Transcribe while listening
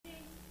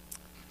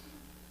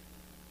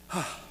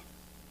So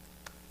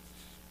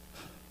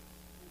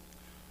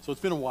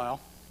it's been a while,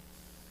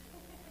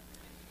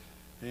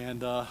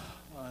 and I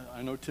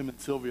know Tim and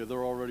Sylvia,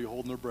 they're already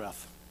holding their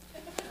breath.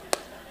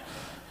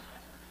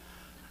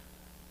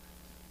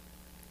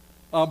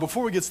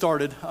 Before we get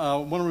started, I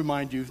want to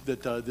remind you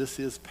that this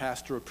is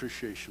Pastor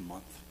Appreciation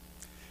Month,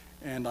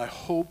 and I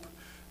hope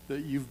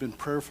that you've been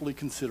prayerfully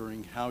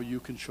considering how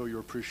you can show your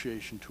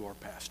appreciation to our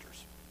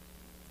pastors.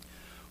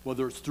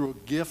 Whether it's through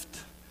a gift,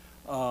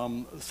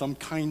 some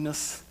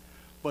kindness,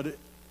 but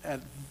at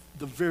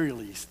the very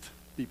least,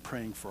 be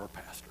praying for our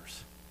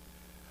pastors.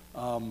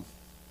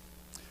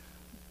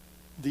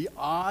 The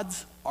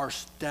odds are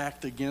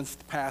stacked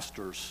against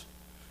pastors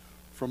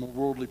from a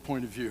worldly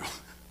point of view.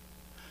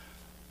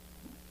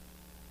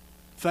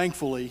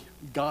 Thankfully,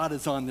 God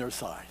is on their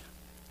side.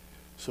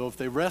 So if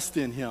they rest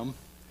in Him,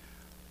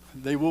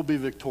 they will be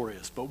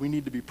victorious. But we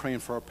need to be praying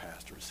for our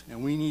pastors,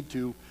 and we need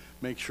to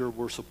make sure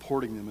we're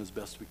supporting them as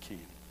best we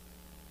can.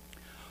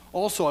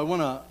 Also, I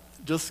want to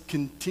just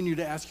continue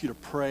to ask you to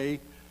pray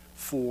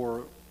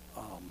for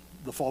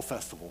the Fall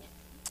Festival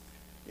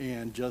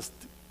and just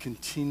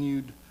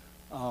continued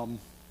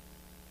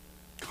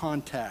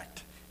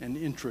contact and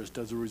interest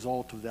as a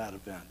result of that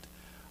event.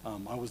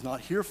 I was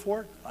not here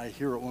for it. I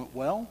hear it went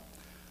well.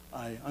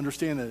 I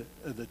understand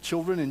that the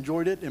children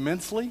enjoyed it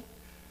immensely,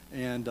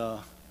 and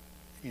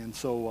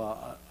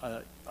so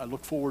I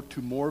look forward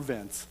to more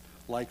events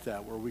like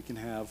that where we can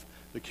have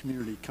the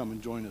community come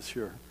and join us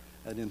here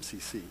at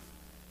MCC.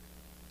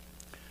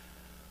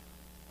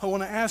 I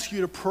want to ask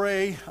you to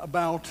pray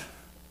about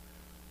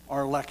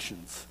our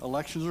elections.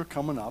 Elections are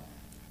coming up.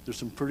 There's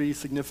some pretty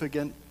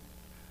significant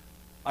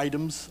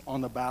items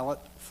on the ballot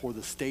for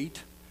the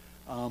state.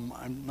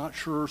 I'm not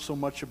sure so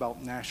much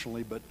about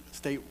nationally, but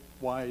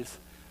state-wise,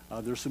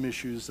 there's some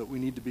issues that we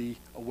need to be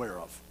aware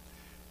of,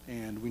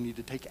 and we need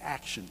to take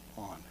action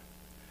on.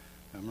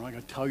 I'm not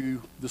going to tell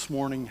you this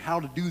morning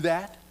how to do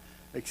that,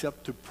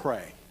 except to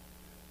pray.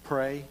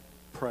 Pray,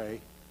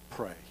 pray,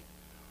 pray.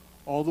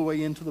 All the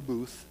way into the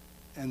booth,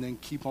 and then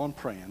keep on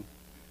praying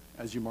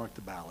as you mark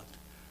the ballot.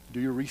 Do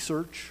your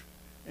research,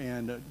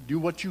 and do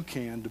what you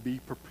can to be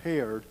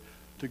prepared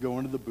to go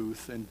into the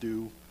booth and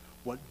do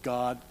what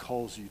God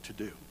calls you to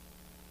do.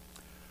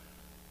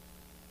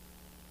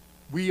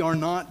 We are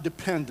not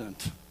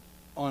dependent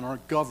on our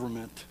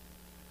government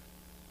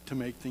to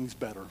make things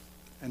better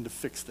and to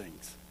fix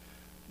things.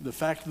 The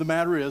fact of the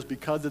matter is,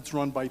 because it's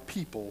run by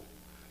people,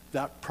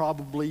 that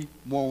probably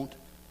won't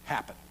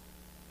happen.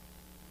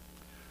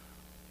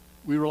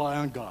 We rely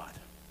on God.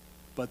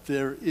 But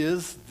there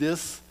is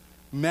this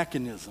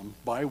mechanism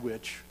by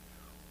which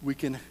we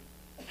can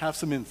have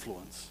some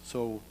influence.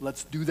 So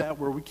let's do that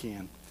where we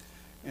can,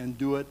 and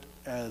do it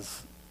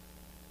as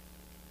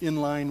in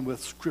line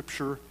with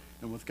Scripture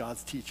and with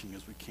God's teaching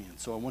as we can.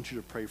 So I want you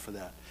to pray for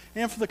that.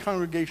 And for the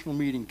congregational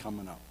meeting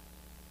coming up.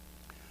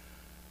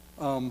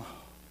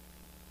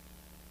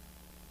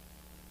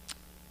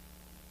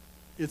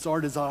 It's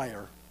our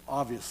desire,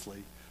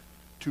 obviously,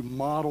 to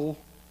model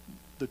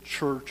the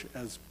church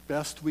as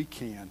best we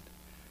can,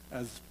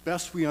 as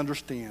best we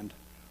understand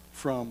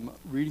from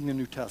reading the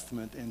New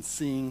Testament and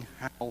seeing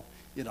how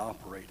it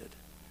operated.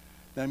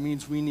 That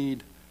means we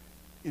need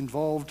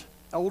involved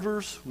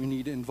elders, we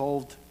need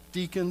involved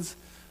deacons,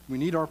 we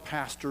need our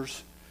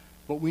pastors,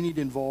 but we need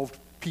involved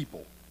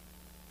people.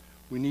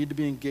 We need to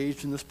be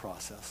engaged in this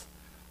process.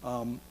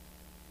 And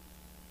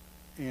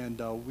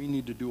we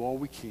need to do all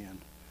we can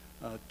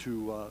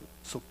to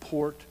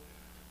support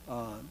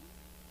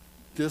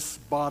this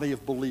body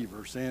of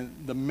believers. And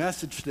the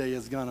message today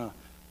is going to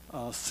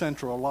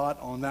center a lot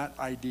on that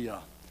idea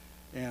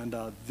and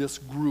this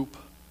group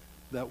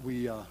that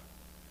we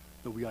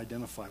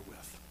identify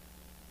with.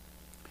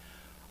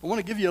 I want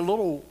to give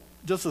you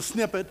just a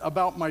snippet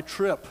about my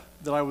trip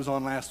that I was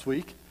on last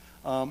week.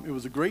 It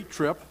was a great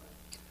trip.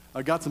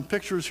 I got some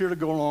pictures here to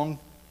go along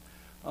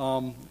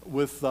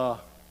with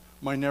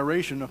my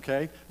narration,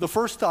 okay? The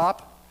first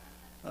stop,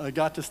 I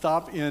got to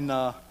stop in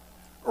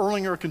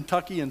Erlanger,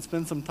 Kentucky, and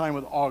spend some time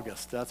with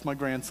August. That's my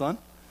grandson.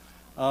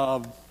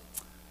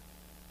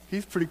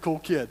 He's a pretty cool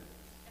kid.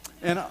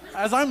 And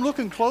as I'm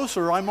looking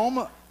closer,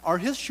 are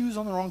his shoes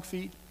on the wrong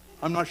feet?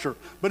 I'm not sure.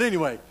 But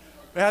anyway,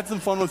 we had some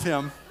fun with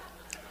him.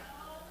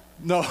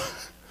 No.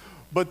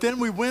 But then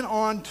we went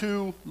on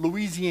to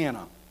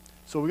Louisiana.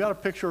 So we got a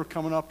picture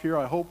coming up here,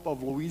 I hope,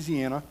 of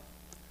Louisiana.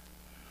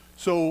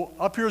 So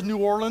up here is New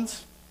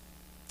Orleans.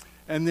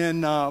 And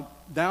then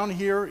down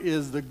here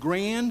is the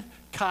Grand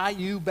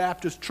Caillou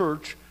Baptist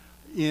Church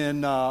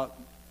in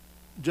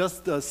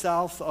just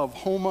south of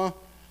Houma,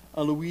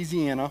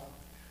 Louisiana.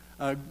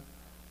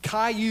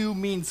 Caillou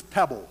means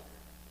pebble.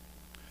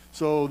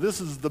 So this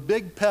is the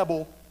Big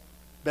Pebble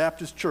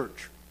Baptist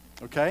Church,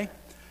 okay?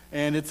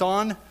 And it's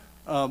on,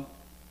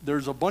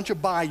 there's a bunch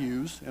of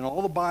bayous, and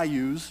all the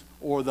bayous,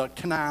 or the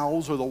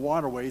canals, or the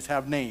waterways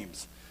have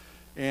names.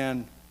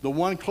 And the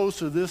one close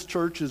to this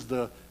church is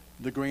the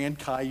Grand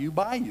Caillou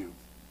Bayou.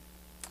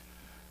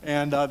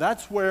 And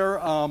that's where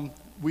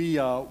we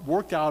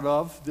worked out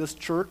of this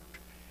church.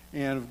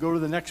 And go to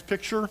the next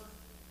picture.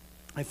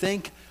 I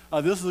think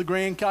this is the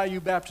Grand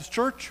Caillou Baptist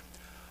Church.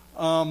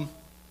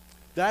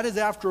 That is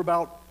after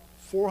about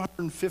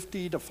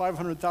 $450,000 to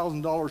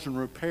 $500,000 in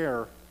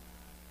repair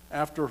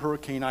after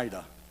Hurricane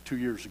Ida 2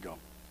 years ago.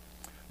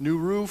 New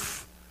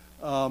roof,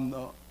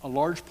 a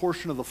large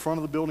portion of the front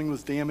of the building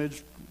was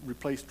damaged,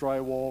 replaced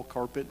drywall,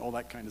 carpet, all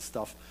that kind of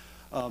stuff.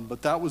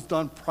 But that was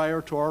done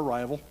prior to our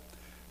arrival.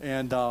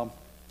 And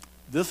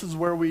this is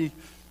where we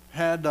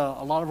had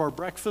a lot of our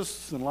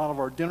breakfasts and a lot of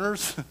our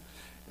dinners,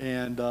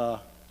 and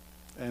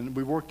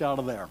we worked out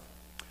of there.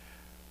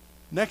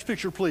 Next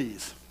picture,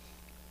 please.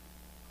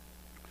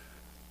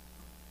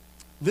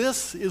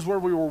 This is where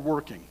we were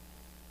working.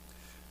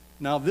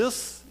 Now,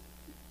 this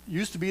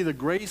used to be the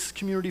Grace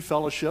Community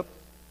Fellowship.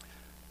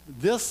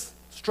 This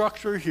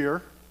structure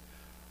here,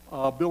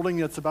 building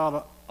that's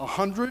about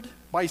 100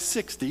 by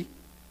 60.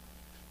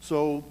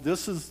 So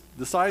this is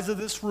the size of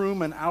this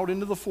room and out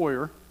into the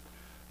foyer.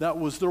 That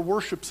was their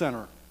worship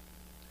center.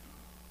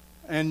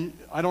 And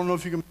I don't know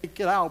if you can make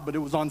it out, but it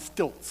was on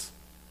stilts.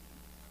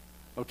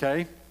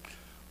 Okay?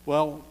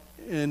 Well,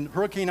 in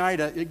Hurricane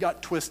Ida, it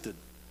got twisted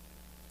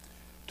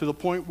to the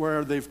point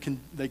where they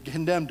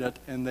condemned it,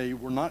 and they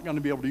were not going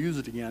to be able to use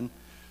it again.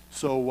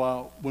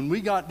 So when we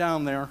got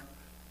down there,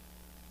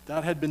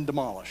 that had been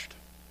demolished.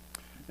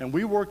 And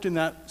we worked in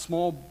that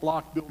small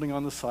block building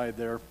on the side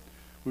there.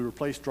 We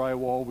replaced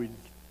drywall, we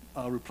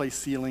replaced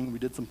ceiling, we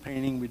did some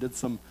painting, we did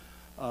some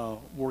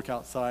work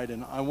outside,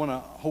 and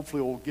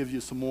hopefully we'll give you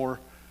some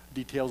more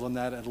details on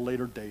that at a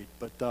later date.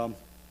 But I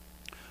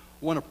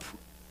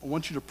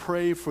want you to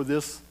pray for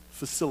this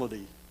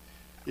facility.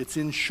 It's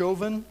in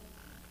Chauvin,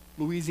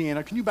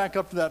 Louisiana. Can you back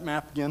up to that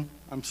map again?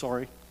 I'm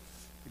sorry.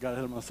 I got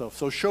ahead of myself.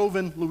 So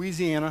Chauvin,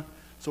 Louisiana.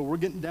 So we're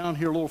getting down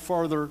here a little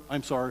farther,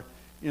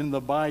 in the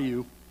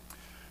bayou.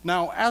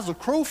 Now, as a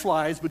crow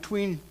flies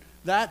between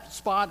that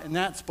spot and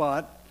that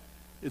spot,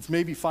 it's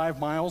maybe 5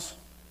 miles,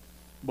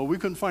 but we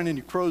couldn't find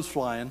any crows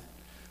flying.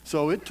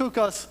 So it took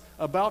us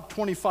about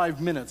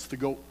 25 minutes to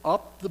go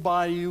up the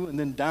bayou and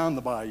then down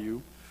the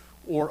bayou,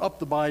 or up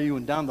the bayou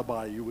and down the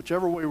bayou,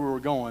 whichever way we were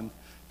going,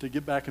 to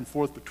get back and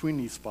forth between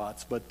these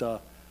spots.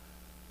 But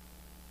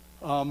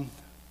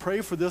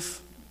pray for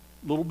this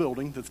little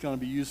building that's going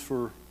to be used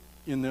for,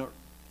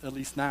 at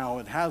least now,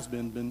 it has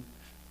been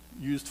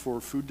used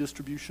for food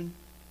distribution.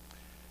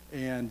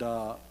 And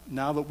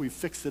now that we've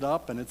fixed it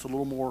up and it's a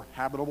little more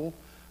habitable,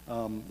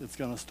 it's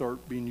going to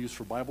start being used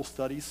for Bible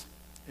studies.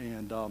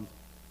 And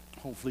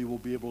hopefully we'll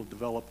be able to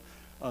develop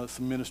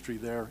some ministry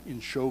there in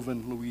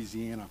Chauvin,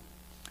 Louisiana.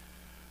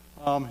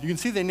 You can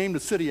see they named a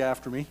city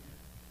after me,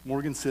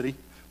 Morgan City.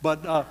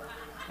 But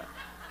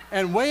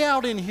and way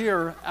out in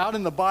here, out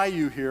in the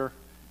bayou here,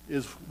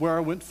 is where I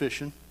went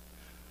fishing.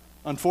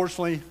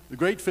 Unfortunately, the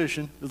great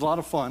fishing is a lot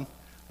of fun.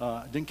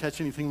 Didn't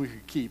catch anything we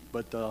could keep,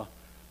 but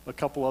a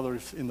couple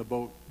others in the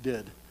boat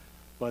did.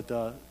 But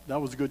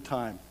that was a good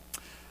time.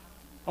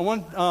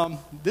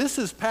 This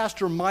is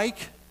Pastor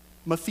Mike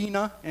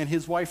Mathena and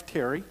his wife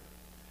Terry.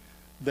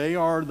 They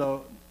are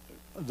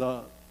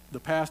the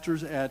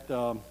pastors at,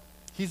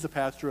 he's the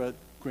pastor at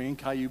Grand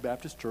Caillou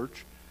Baptist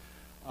Church.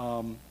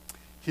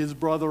 His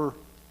brother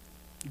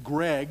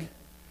Greg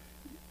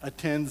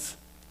attends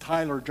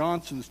Tyler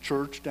Johnson's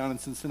church down in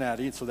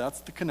Cincinnati, so that's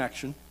the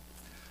connection.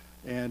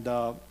 And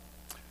go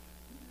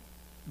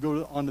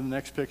on to the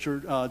next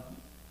picture.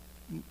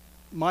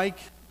 Mike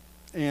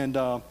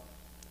and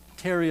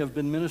Terry have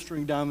been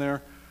ministering down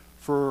there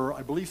for,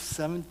 I believe,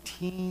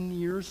 17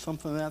 years,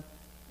 something like that,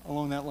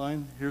 along that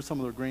line. Here's some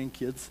of their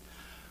grandkids.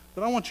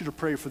 But I want you to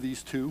pray for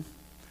these two.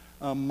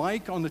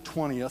 Mike, on the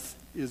 20th,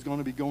 is going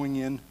to be going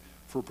in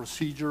for a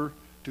procedure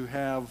to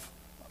have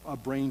a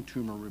brain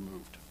tumor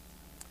removed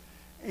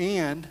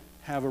and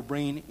have a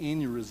brain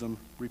aneurysm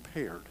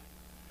repaired.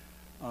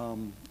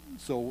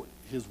 So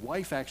his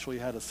wife actually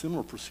had a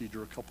similar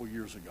procedure a couple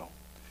years ago.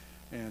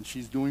 And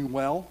she's doing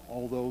well,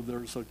 although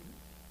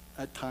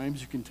at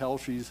times you can tell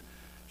she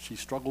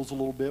struggles a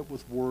little bit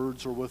with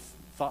words or with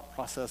thought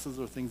processes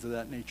or things of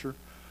that nature.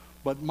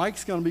 But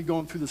Mike's going to be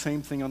going through the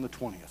same thing on the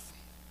 20th.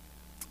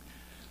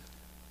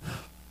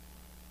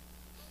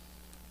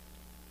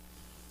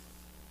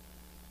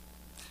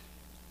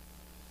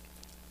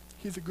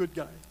 He's a good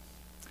guy.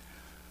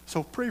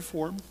 So pray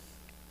for him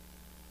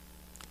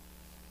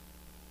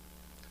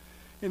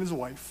and his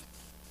wife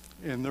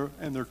and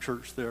their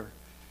church there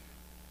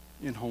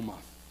in Homa.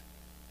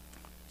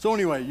 So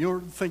anyway, you're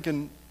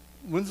thinking,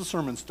 when's the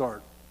sermon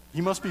start?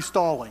 He must be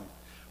stalling.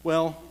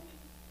 Well,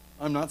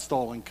 I'm not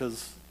stalling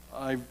because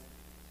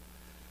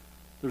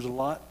there's a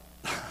lot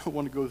I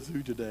want to go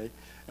through today,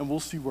 and we'll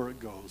see where it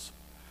goes.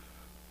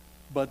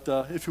 But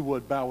if you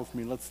would, bow with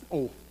me.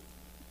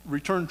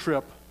 Return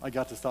trip, I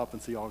got to stop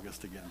and see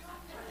August again.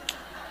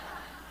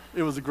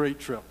 It was a great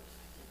trip.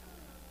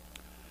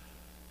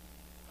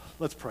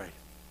 Let's pray.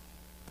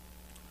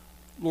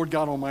 Lord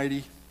God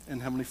Almighty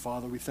and Heavenly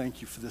Father, we thank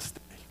you for this day.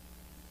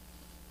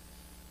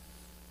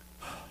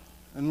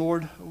 And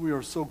Lord, we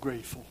are so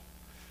grateful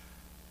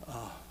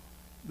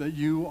that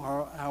you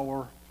are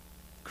our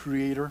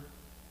creator,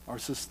 our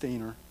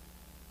sustainer,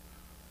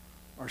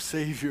 our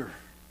Savior,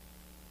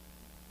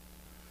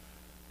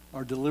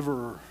 our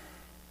deliverer.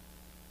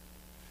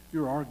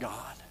 You're our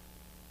God.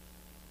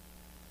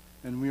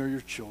 And we are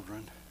your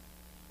children.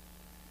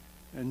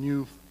 And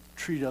you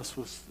treat us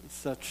with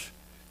such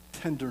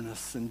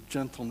tenderness and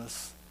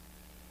gentleness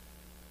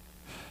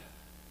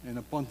and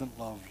abundant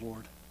love,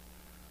 Lord.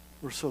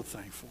 We're so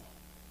thankful.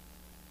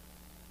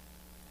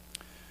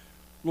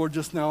 Lord,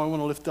 just now I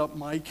want to lift up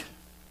Mike.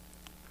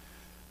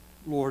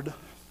 Lord,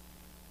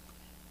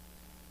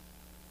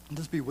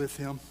 just be with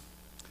him.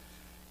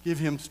 Give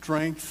him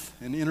strength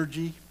and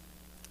energy.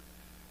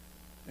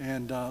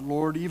 And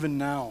Lord, even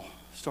now,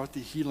 start the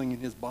healing in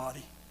his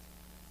body.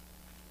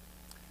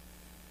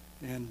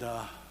 And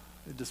I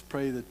just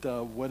pray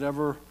that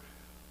whatever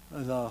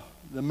the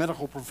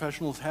medical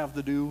professionals have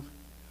to do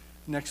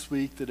next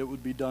week, that it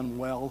would be done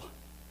well,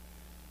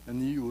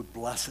 and that you would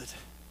bless it,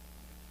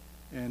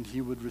 and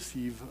he would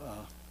receive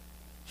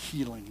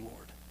healing, Lord.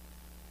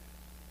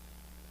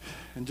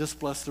 And just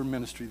bless their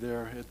ministry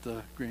there at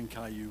the Grand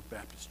Caillou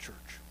Baptist Church.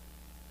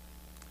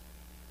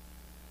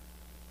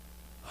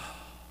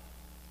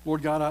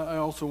 Lord God, I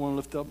also want to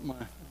lift up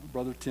my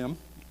brother Tim.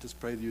 Just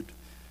pray that you'd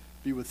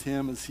be with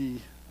him as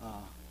he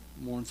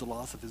mourns the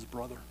loss of his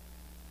brother.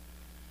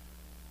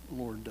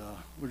 Lord,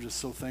 we're just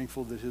so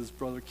thankful that his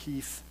brother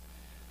Keith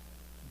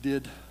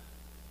did,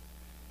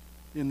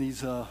 in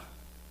these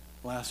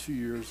last few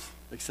years,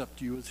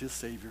 accept you as his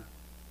Savior.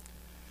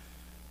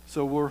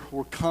 So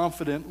we're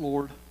confident,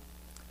 Lord,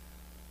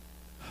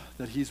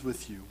 that he's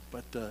with you,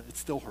 but it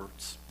still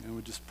hurts. And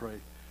we just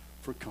pray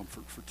for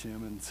comfort for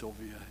Tim and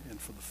Sylvia and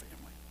for the family.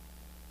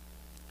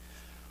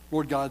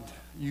 Lord God,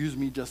 use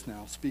me just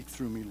now. Speak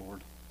through me,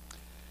 Lord.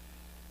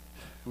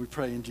 And we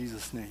pray in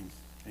Jesus' name.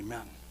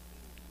 Amen.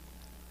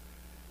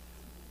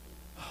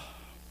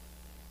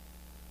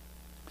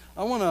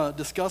 I want to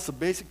discuss a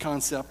basic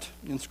concept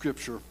in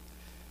Scripture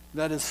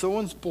that is so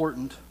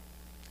important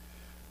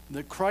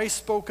that Christ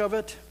spoke of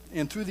it,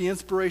 and through the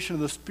inspiration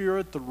of the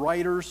Spirit, the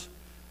writers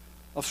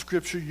of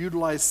Scripture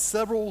utilized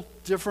several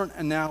different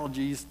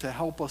analogies to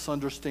help us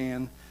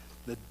understand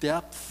the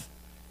depth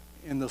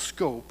and the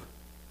scope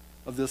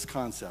of this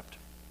concept.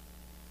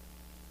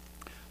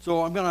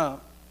 So I'm going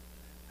to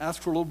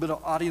ask for a little bit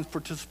of audience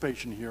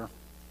participation here.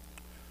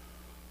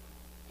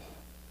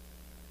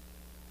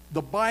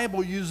 The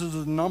Bible uses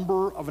a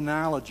number of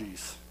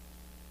analogies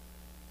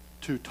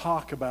to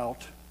talk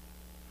about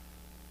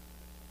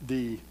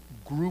the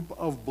group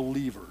of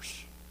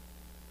believers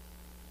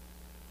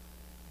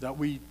that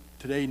we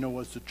today know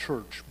as the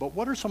church. But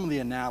what are some of the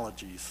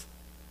analogies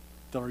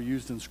that are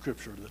used in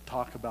Scripture that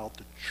talk about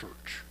the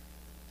church?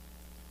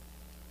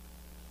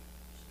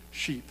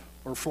 Sheep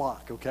or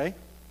flock, okay?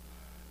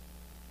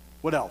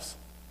 What else?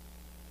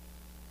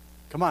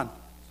 Come on.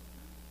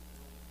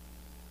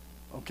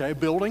 Okay,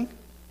 building.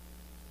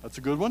 That's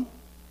a good one.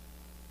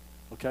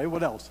 Okay,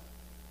 what else?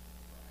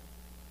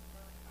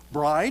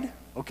 Bride.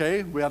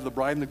 Okay, we have the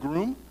bride and the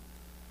groom.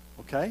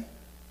 Okay.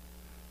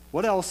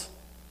 What else?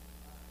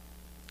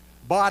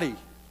 Body.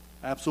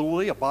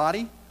 Absolutely, a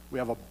body. We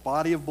have a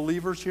body of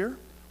believers here.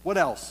 What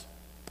else?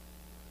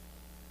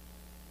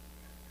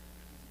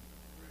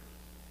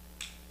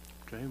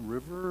 Okay,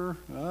 river.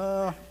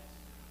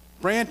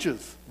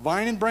 Branches.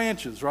 Vine and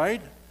branches,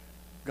 right?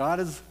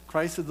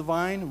 Christ is the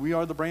vine. We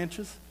are the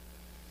branches.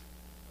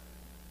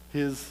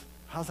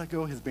 How's that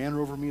go? His banner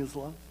over me is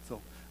love.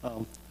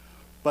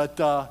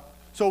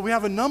 So we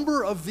have a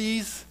number of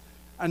these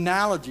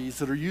analogies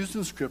that are used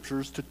in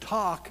Scriptures to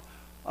talk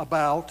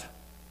about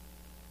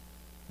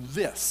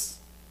this,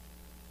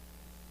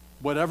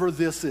 whatever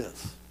this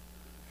is.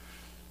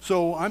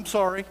 So I'm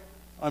sorry,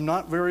 I'm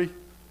not very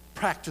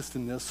practiced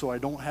in this, so I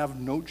don't have a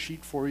note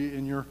sheet for you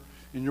in your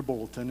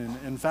bulletin. And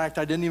in fact,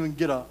 I didn't even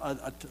get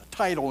a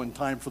title in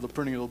time for the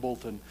printing of the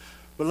bulletin.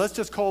 But let's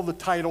just call the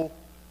title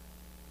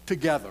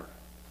Together.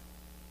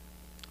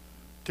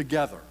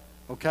 Together,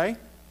 okay?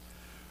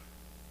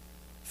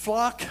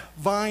 Flock,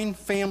 vine,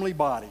 family,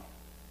 body.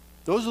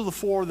 Those are the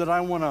four that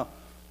I want to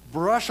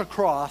brush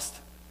across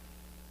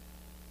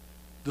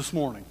this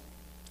morning.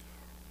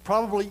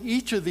 Probably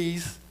each of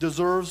these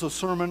deserves a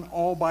sermon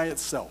all by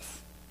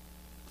itself.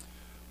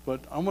 But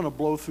I'm going to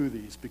blow through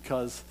these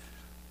because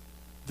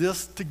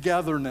this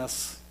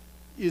togetherness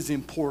is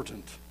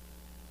important.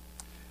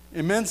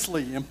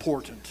 Immensely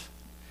important.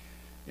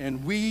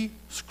 And we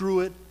screw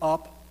it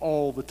up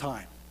all the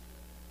time.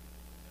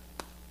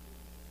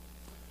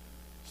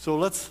 So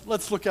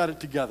let's look at it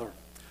together.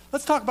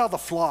 Let's talk about the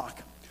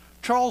flock.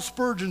 Charles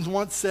Spurgeon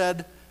once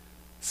said,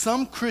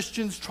 "Some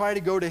Christians try to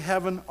go to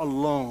heaven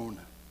alone,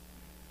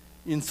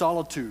 in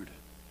solitude.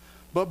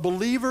 But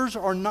believers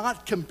are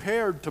not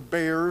compared to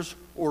bears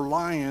or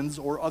lions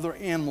or other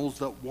animals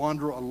that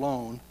wander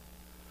alone.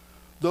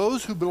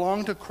 Those who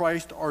belong to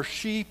Christ are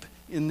sheep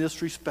in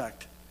this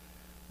respect.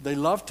 They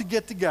love to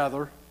get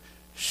together.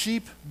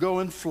 Sheep go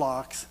in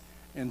flocks,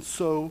 and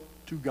so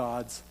do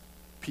God's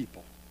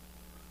people."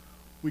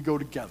 We go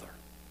together.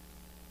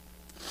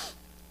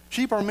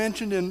 Sheep are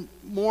mentioned in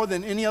more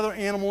than any other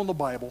animal in the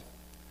Bible,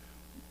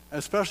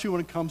 especially when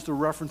it comes to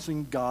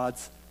referencing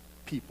God's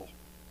people.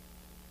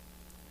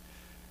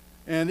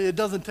 And it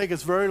doesn't take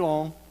us very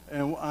long,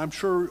 and I'm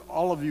sure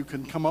all of you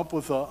can come up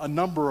with a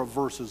number of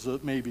verses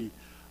that maybe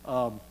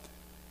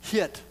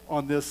hit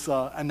on this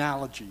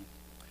analogy.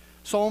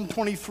 Psalm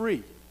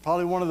 23,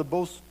 probably one of the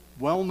most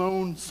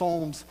well-known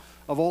psalms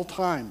of all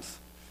times.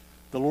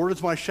 The Lord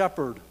is my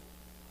shepherd,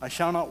 I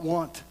shall not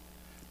want.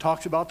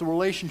 Talks about the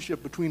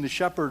relationship between the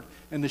shepherd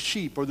and the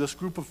sheep, or this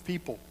group of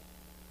people.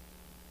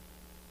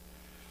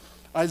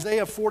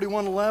 Isaiah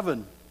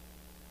 41:11,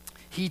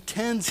 he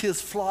tends his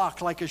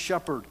flock like a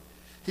shepherd.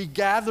 He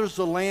gathers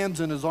the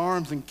lambs in his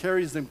arms and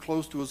carries them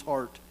close to his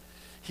heart.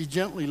 He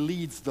gently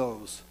leads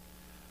those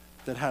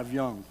that have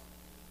young.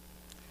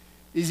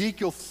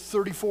 Ezekiel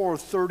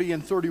 34:30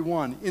 and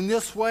 31. In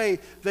this way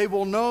they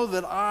will know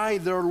that I,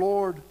 their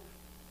Lord,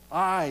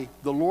 I,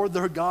 the Lord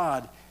their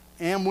God,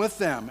 am with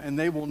them, and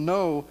they will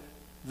know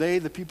they,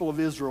 the people of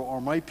Israel,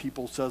 are my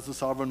people, says the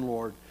sovereign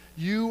Lord.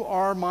 You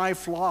are my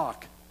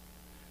flock,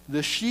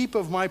 the sheep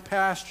of my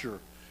pasture.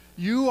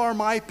 You are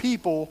my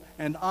people,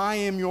 and I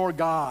am your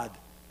God,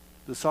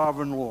 the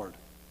sovereign Lord.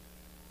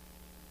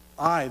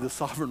 I, the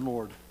sovereign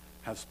Lord,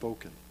 have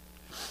spoken.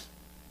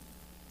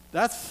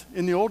 That's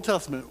in the Old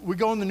Testament. We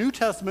go in the New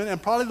Testament,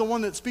 and probably the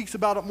one that speaks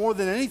about it more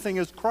than anything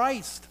is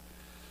Christ.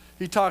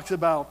 He talks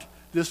about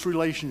this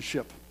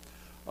relationship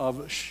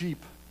of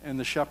sheep and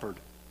the shepherd.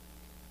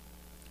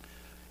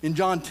 In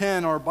John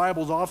 10, our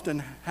Bibles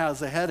often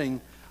has a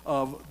heading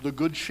of the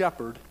Good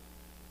Shepherd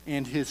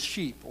and his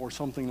sheep, or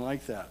something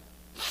like that.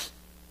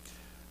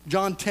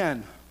 John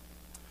 10,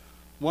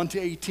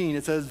 1-18,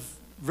 it says,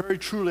 very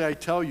truly I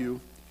tell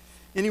you,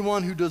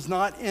 anyone who does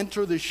not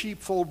enter the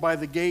sheepfold by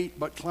the gate,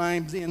 but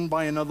climbs in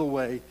by another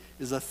way,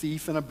 is a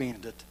thief and a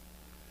bandit.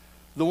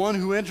 The one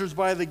who enters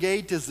by the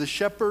gate is the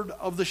shepherd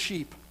of the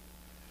sheep.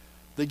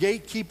 The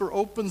gatekeeper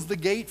opens the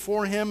gate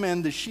for him,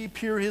 and the sheep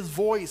hear his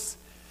voice.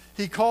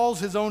 He calls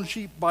his own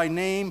sheep by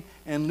name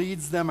and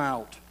leads them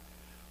out.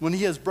 When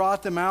he has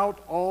brought them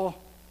out all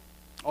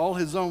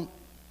his own,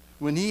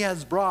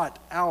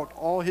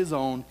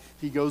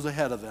 he goes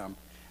ahead of them,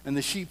 and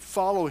the sheep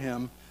follow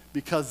him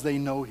because they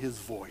know his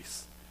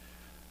voice.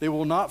 They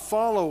will not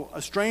follow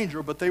a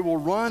stranger, but they will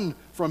run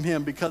from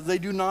him because they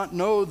do not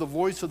know the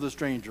voice of the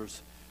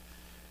strangers.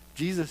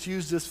 Jesus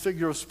used this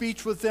figure of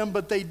speech with them,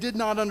 but they did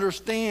not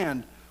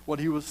understand what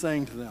he was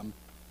saying to them.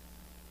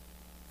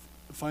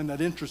 I find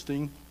that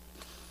interesting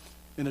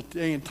in a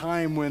day and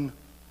time when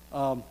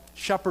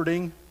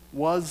shepherding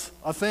was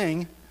a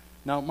thing.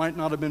 Now, it might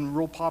not have been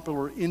real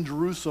popular in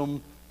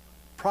Jerusalem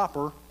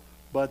proper,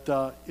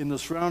 but in the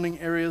surrounding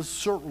areas,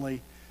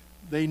 certainly,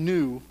 they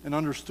knew and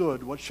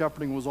understood what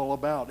shepherding was all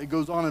about. It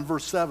goes on in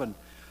verse 7.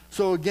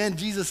 So again,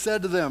 Jesus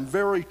said to them,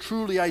 very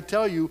truly I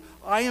tell you,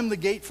 I am the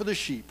gate for the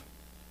sheep.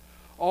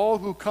 All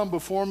who come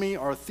before me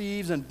are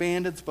thieves and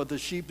bandits, but the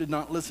sheep did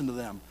not listen to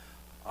them.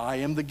 I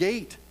am the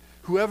gate.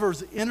 Whoever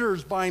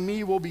enters by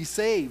me will be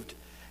saved,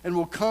 and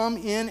will come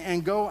in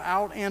and go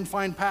out and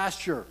find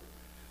pasture.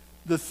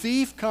 The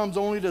thief comes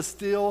only to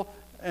steal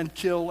and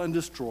kill and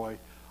destroy.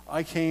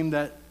 I came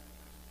that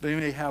they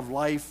may have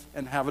life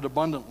and have it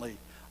abundantly.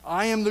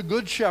 I am the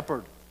good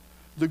shepherd.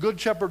 The good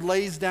shepherd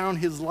lays down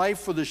his life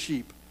for the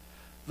sheep.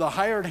 The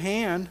hired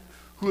hand,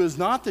 who is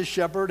not the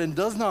shepherd and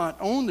does not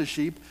own the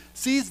sheep,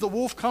 sees the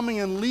wolf coming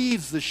and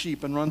leaves the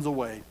sheep and runs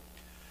away.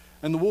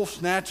 And the wolf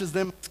snatches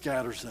them and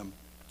scatters them.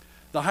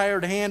 The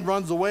hired hand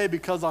runs away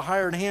because the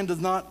hired hand does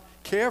not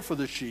care for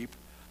the sheep.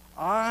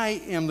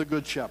 I am the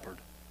good shepherd.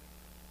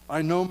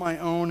 I know my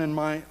own, and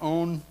my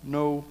own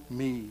know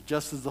me,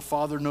 just as the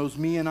Father knows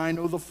me, and I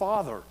know the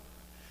Father.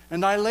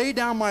 And I lay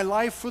down my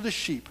life for the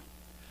sheep.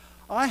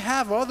 I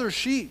have other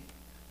sheep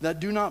that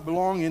do not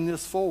belong in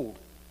this fold.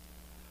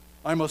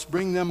 I must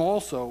bring them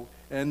also,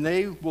 and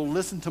they will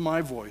listen to my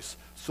voice.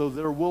 So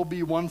there will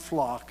be one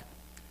flock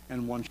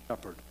and one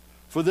shepherd.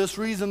 For this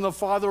reason the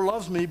Father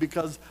loves me,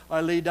 because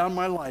I lay down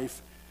my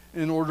life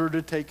in order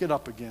to take it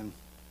up again.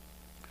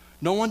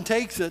 No one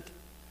takes it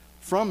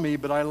from me,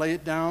 but I lay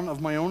it down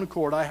of my own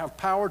accord. I have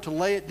power to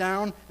lay it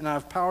down, and I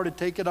have power to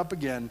take it up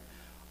again.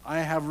 I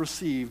have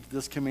received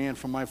this command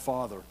from my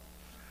Father.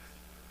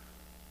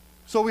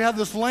 So we have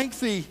this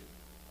lengthy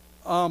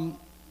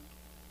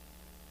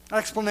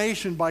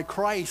explanation by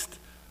Christ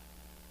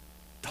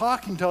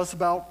talking to us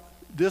about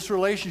this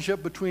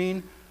relationship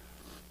between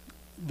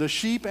the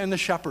sheep and the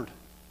shepherd.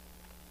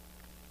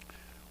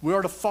 We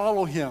are to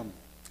follow him.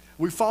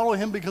 We follow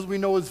him because we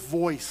know his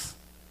voice.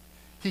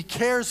 He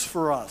cares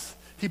for us.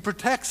 He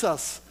protects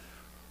us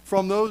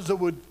from those that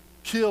would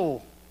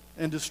kill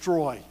and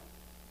destroy.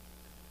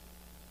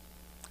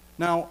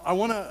 Now, I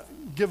want to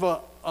give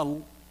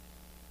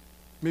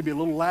maybe a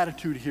little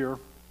latitude here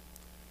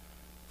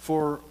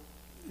for,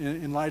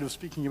 in light of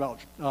speaking about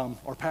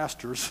our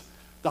pastors,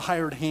 the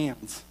hired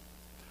hands.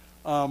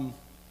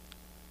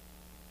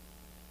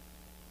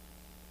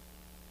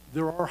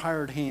 There are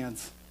hired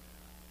hands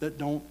that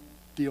don't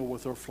deal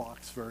with their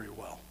flocks very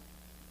well.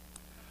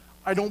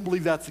 I don't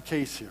believe that's the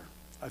case here.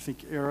 I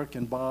think Eric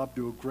and Bob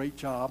do a great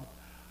job.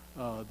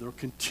 They're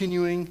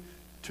continuing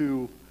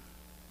to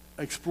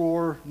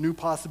explore new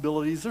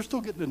possibilities. They're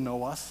still getting to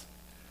know us.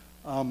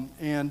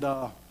 and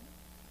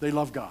they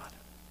love God,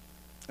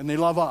 and they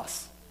love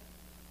us.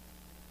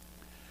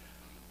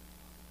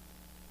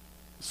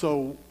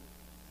 So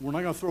we're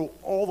not going to throw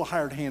all the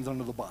hired hands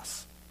under the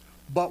bus,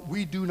 but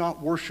we do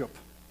not worship.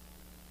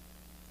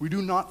 We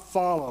do not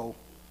follow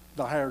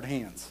the hired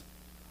hands.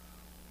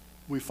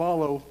 We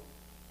follow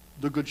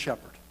the Good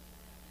Shepherd.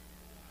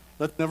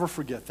 Let's never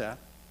forget that.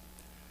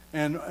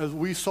 And as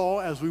we saw,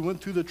 as we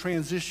went through the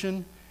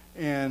transition,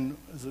 and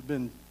has it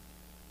been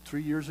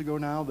 3 years ago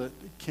now that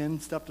Ken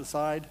stepped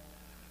aside?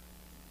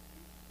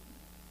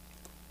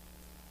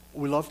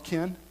 We loved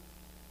Ken.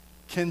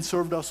 Ken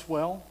served us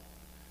well.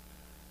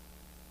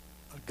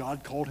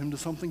 God called him to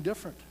something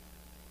different.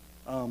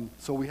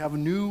 So we have a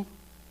new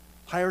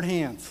hired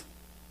hands.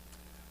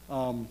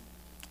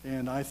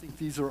 And I think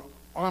these are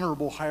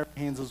honorable hired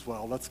hands as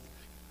well. Let's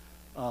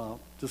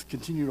just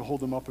continue to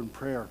hold them up in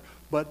prayer.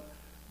 But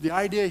the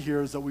idea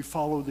here is that we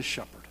follow the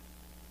shepherd.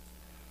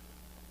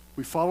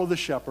 We follow the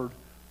shepherd.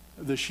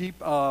 The sheep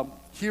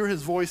hear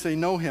his voice, they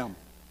know him.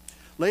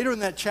 Later in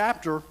that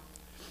chapter,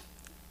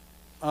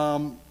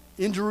 in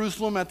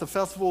Jerusalem at the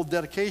festival of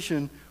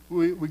dedication,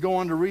 we go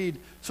on to read,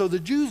 so the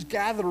Jews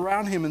gathered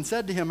around him and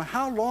said to him,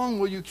 how long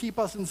will you keep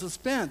us in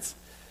suspense?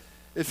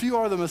 If you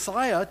are the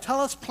Messiah, tell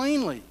us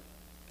plainly.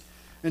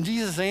 And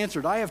Jesus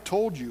answered, I have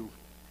told you,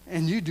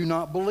 and you do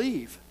not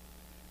believe.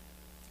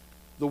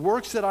 The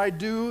works that I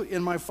do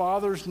in my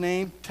Father's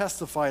name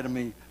testify to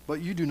me,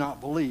 but you do not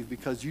believe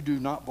because you do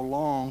not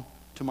belong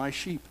to my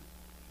sheep.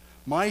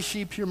 My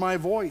sheep hear my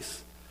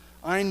voice.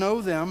 I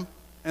know them,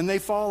 and they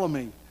follow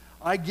me.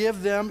 I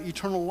give them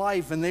eternal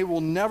life, and they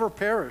will never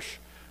perish.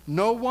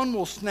 No one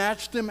will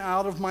snatch them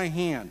out of my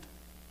hand.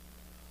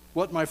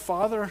 What my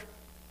Father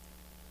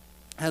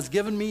has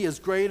given me is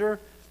greater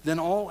than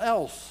all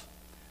else,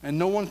 and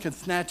no one can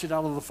snatch it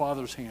out of the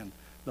Father's hand.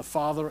 The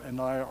Father and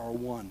I are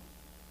one.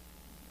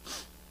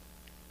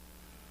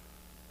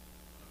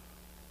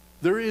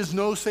 There is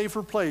no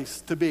safer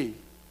place to be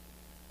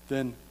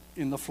than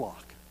in the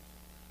flock,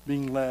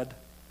 being led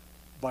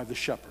by the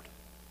shepherd.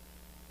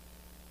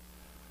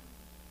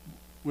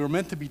 We're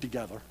meant to be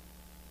together.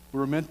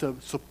 We're meant to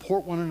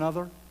support one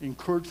another,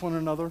 encourage one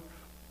another,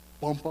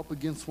 bump up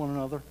against one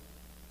another,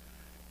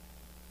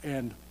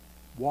 and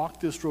walk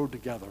this road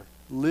together,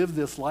 live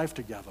this life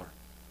together,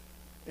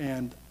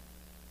 and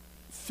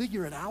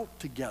figure it out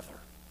together.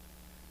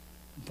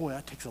 Boy,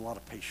 that takes a lot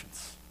of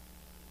patience.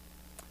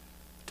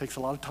 It takes a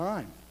lot of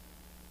time.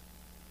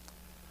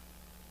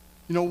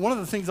 You know, one of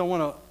the things I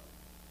want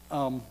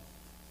to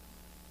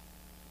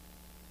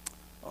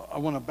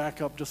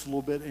back up just a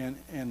little bit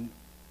and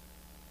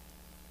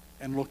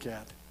look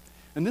at.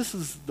 And this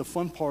is the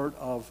fun part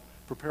of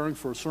preparing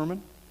for a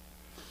sermon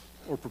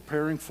or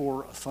preparing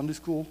for a Sunday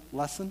school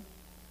lesson,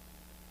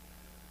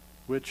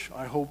 which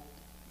I hope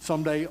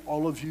someday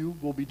all of you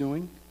will be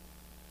doing.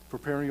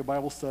 Preparing a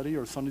Bible study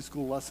or a Sunday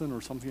school lesson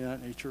or something of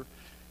that nature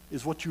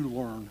is what you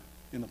learn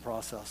in the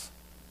process.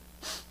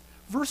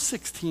 Verse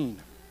 16,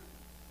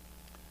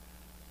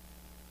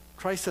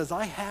 Christ says,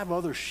 I have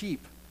other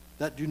sheep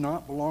that do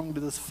not belong to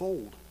this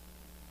fold.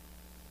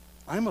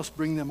 I must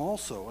bring them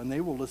also, and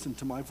they will listen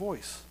to my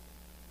voice.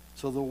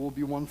 So there will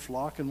be one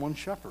flock and one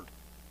shepherd.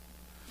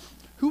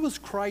 Who was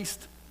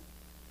Christ,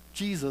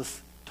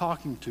 Jesus,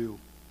 talking to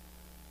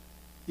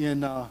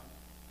in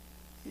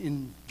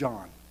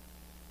John?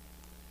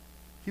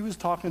 He was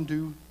talking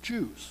to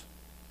Jews,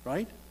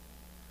 right?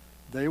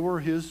 They were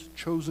his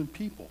chosen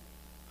people.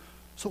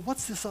 So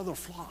what's this other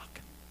flock?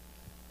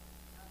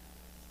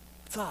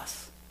 It's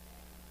us.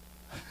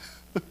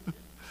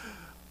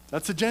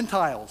 That's the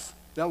Gentiles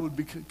that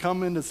would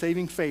come into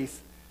saving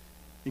faith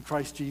in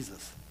Christ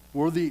Jesus.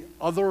 We're the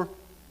other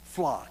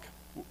flock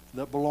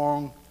that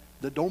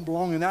don't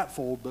belong in that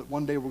fold, but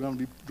one day we're going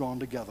to be drawn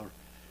together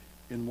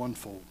in one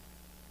fold.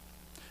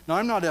 Now,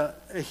 I'm not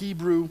a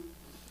Hebrew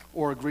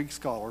or a Greek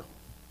scholar,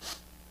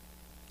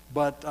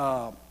 but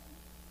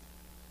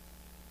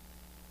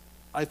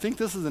I think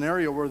this is an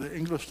area where the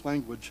English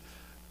language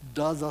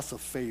does us a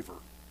favor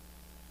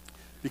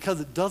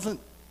because it doesn't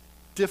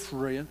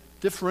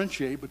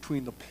differentiate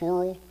between the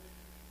plural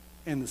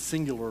and the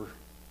singular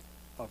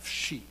of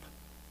sheep.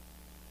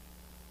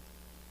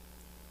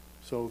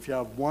 So if you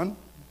have one,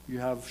 you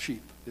have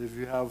sheep. If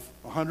you have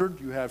 100,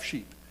 you have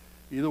sheep.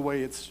 Either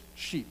way, it's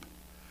sheep.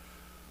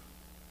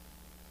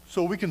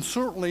 So we can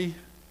certainly,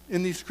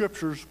 in these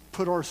scriptures,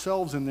 put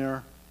ourselves in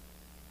there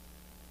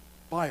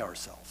by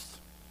ourselves.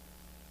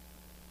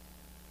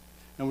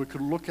 And we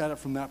could look at it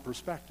from that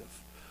perspective.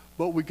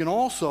 But we can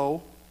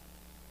also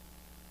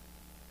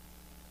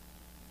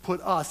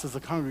put us as a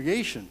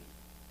congregation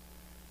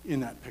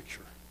in that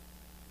picture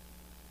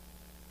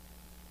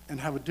and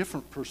have a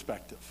different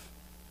perspective,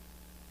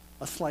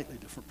 a slightly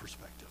different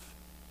perspective,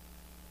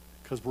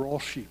 because we're all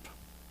sheep.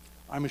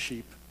 I'm a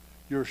sheep,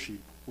 you're a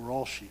sheep, we're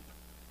all sheep.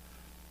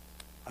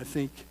 I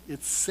think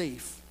it's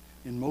safe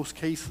in most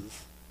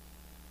cases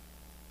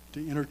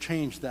to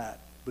interchange that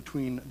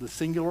between the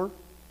singular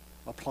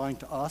applying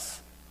to us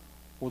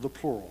or the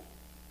plural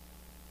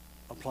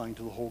applying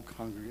to the whole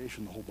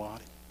congregation, the whole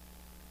body.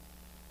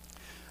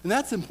 And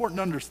that's important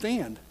to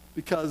understand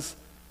because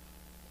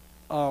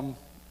we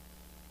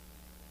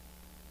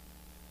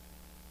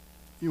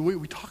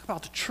talk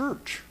about the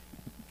church.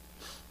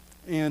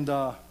 And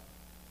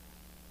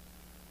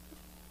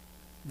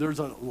there's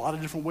a lot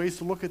of different ways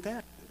to look at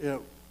that.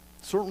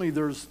 Certainly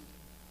there's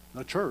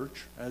the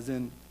church, as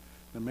in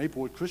the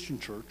Maplewood Christian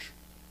Church.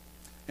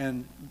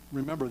 And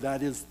remember,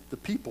 that is the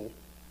people.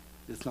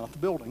 It's not the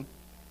building.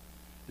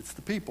 It's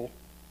the people.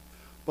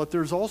 But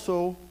there's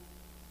also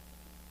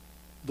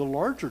the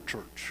larger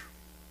church.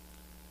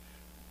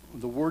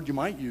 The word you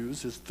might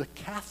use is the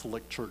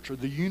Catholic Church or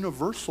the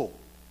universal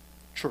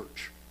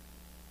church.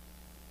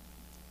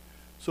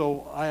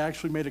 So I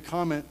actually made a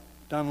comment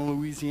down in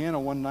Louisiana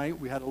one night.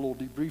 We had a little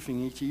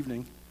debriefing each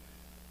evening.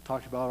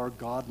 Talked about our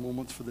God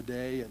moments for the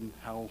day and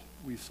how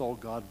we saw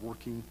God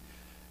working.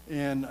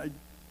 And,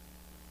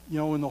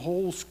 in the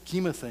whole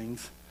scheme of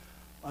things,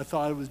 I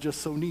thought it was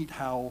just so neat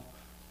how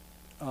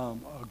a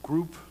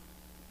group,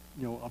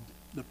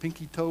 the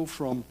Pinky Toe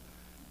from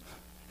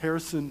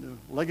Harrison,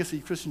 Legacy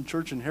Christian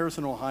Church in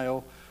Harrison,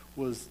 Ohio,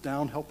 was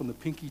down helping the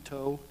Pinky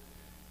Toe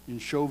in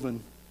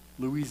Chauvin,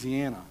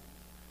 Louisiana.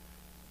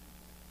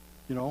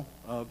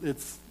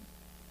 It's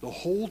the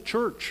whole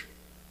church,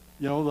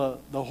 the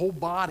whole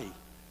body.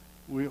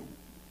 We're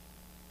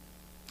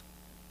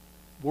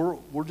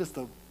just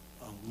a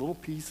little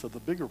piece of the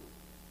bigger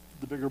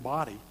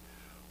body,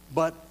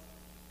 but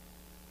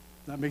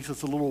that makes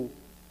us a little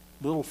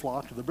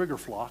flock to the bigger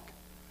flock,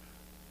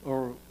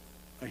 or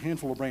a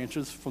handful of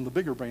branches from the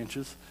bigger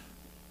branches.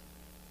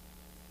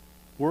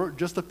 We're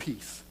just a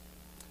piece.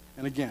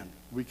 And again,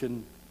 we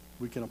can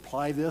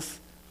apply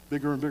this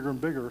bigger and bigger and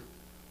bigger,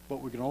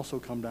 but we can also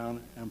come down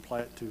and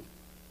apply it to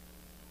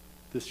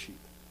this sheep.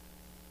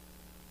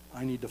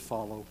 I need to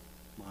follow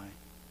my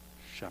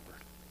shepherd.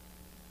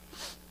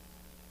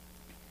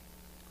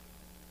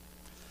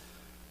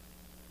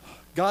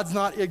 God's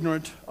not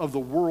ignorant of the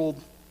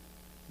world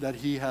that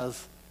he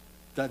is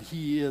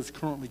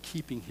currently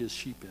keeping his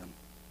sheep in.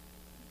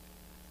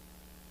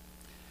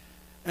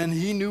 And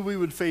he knew we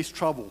would face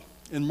trouble.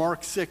 In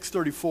Mark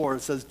 6:34,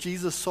 it says,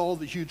 Jesus saw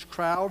the huge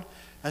crowd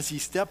as he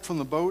stepped from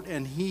the boat,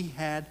 and he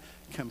had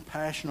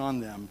compassion on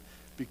them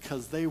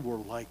because they were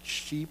like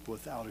sheep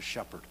without a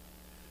shepherd.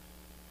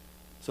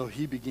 So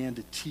he began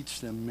to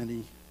teach them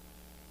many,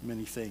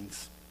 many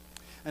things.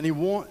 And he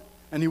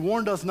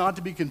warned us not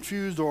to be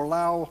confused or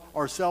allow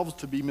ourselves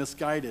to be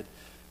misguided.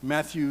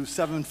 Matthew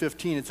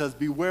 7:15, it says,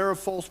 beware of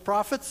false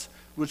prophets,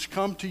 which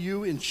come to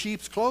you in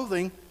sheep's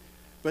clothing,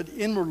 but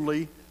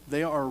inwardly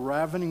they are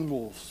ravening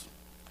wolves.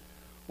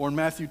 Or in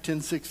Matthew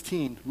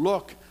 10:16,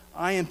 look,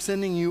 I am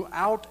sending you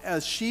out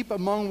as sheep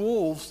among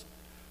wolves,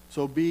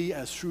 so be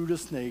as shrewd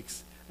as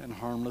snakes and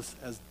harmless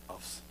as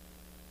doves.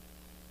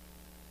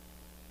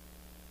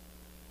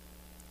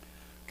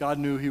 God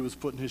knew he was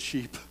putting his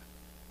sheep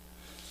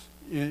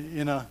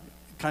in a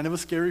kind of a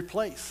scary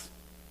place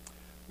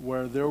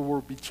where there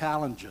will be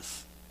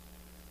challenges.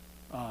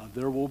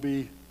 There will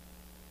be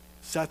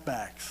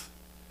setbacks.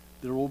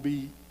 There will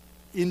be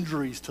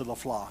injuries to the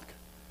flock.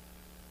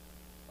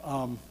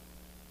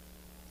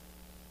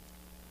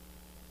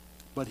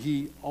 But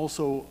he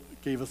also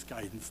gave us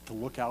guidance to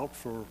look out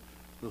for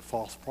the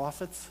false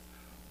prophets,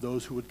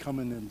 those who would come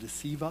in and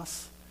deceive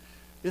us.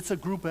 It's a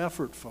group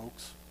effort,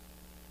 folks.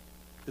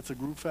 It's a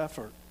group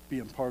effort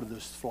being part of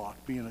this flock,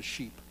 being a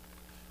sheep.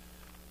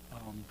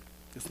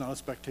 It's not a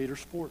spectator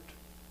sport.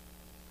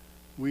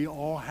 We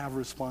all have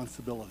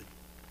responsibility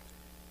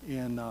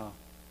in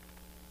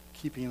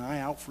keeping an eye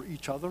out for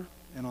each other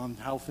and on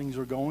how things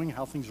are going,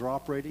 how things are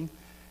operating,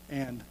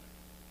 and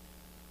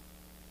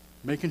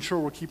making sure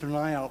we're keeping an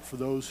eye out for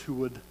those who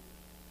would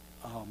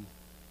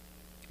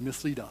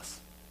mislead us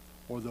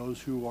or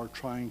those who are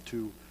trying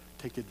to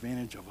take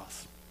advantage of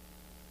us.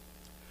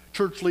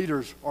 Church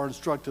leaders are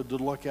instructed to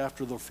look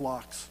after their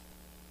flocks.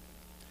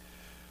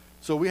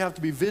 So we have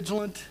to be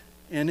vigilant,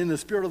 and in the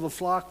spirit of the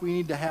flock, we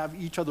need to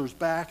have each other's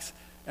backs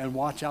and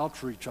watch out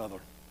for each other.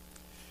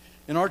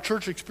 In our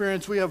church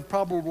experience, we have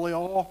probably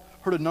all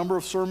heard a number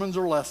of sermons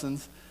or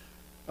lessons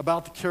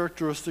about the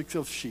characteristics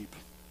of sheep.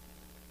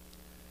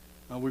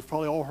 We've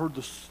probably all heard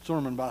the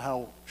sermon about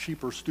how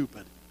sheep are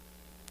stupid.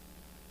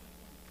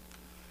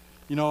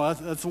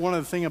 That's one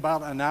of the things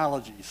about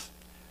analogies.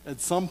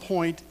 At some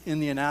point in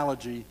the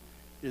analogy,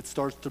 it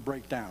starts to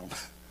break down.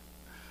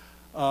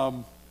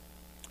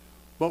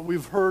 But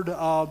we've heard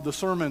the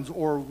sermons,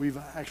 or we've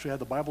actually had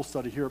the Bible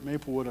study here at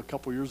Maplewood a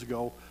couple years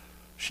ago,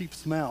 sheep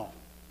smell.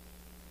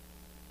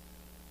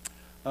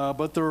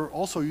 But they're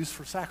also used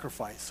for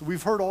sacrifice. So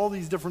we've heard all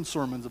these different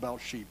sermons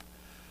about sheep.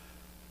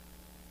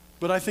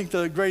 But I think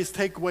the greatest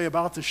takeaway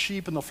about the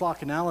sheep and the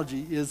flock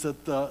analogy is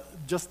that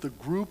just the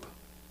group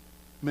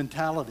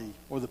mentality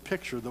or the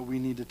picture that we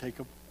need to take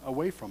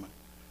away from it.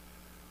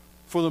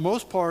 For the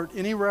most part,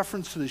 any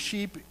reference to the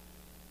sheep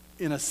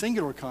in a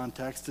singular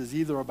context is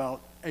either about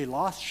a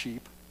lost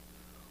sheep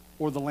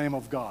or the Lamb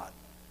of God.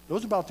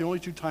 Those are about the only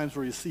two times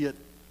where you see it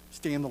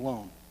stand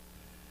alone.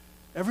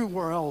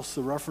 Everywhere else,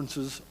 the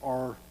references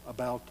are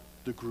about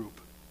the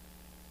group.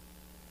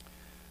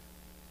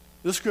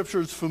 This scripture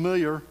is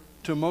familiar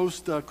to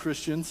most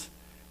Christians,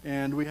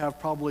 and we have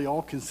probably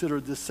all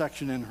considered this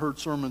section and heard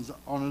sermons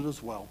on it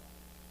as well.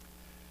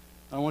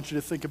 I want you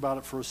to think about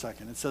it for a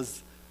second. It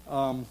says,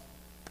 I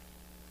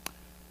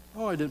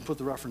didn't put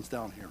the reference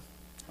down here.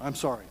 I'm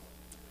sorry.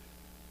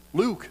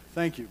 Luke,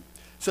 thank you.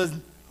 It says,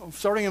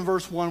 starting in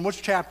verse 1,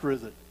 which chapter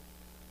is it?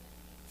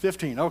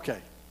 15, okay.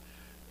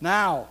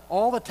 Now,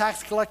 all the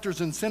tax collectors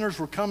and sinners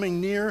were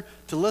coming near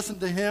to listen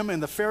to him,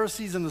 and the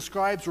Pharisees and the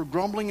scribes were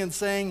grumbling and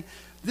saying,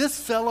 "This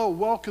fellow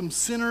welcomes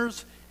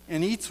sinners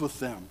and eats with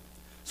them."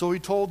 So he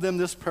told them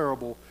this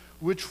parable: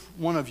 which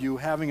one of you,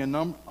 having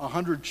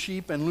 100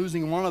 sheep and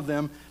losing one of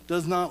them,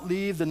 does not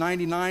leave the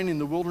 99 in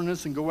the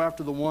wilderness and go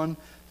after the one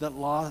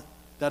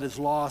that is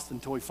lost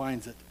until he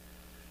finds it?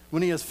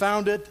 When he has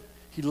found it,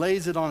 he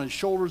lays it on his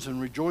shoulders and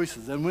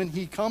rejoices. And when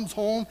he comes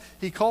home,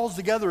 he calls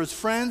together his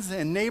friends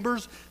and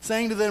neighbors,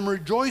 saying to them,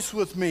 "Rejoice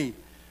with me,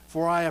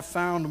 for I have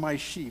found my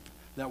sheep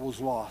that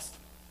was lost."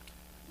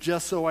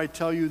 Just so I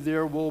tell you,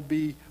 there will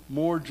be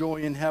more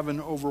joy in heaven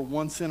over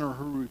one sinner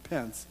who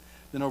repents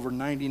than over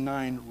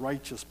 99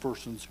 righteous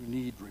persons who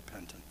need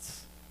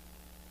repentance.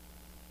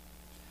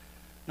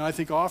 Now, I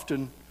think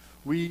often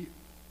we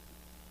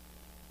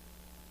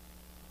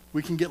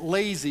can get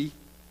lazy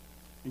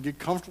and get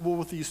comfortable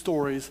with these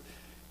stories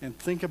and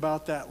think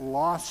about that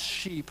lost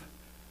sheep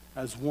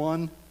as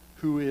one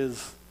who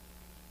is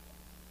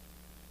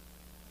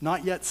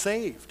not yet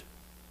saved.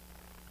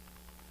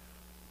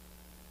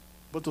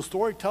 But the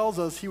story tells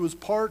us he was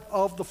part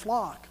of the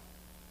flock.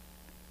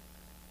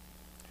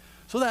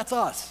 So that's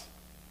us.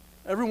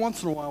 Every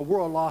once in a while, we're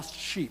a lost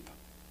sheep.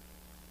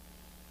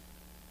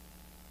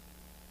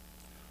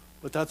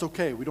 But that's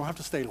okay. We don't have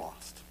to stay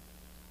lost.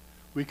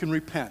 We can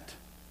repent.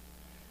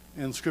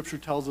 And Scripture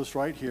tells us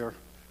right here,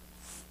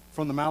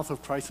 from the mouth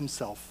of Christ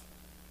himself,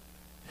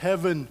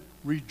 heaven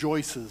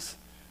rejoices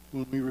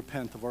when we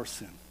repent of our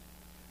sin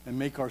and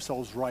make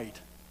ourselves right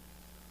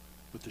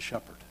with the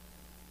shepherd.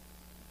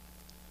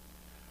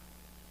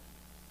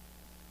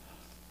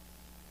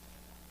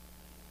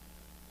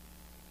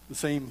 The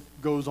same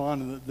goes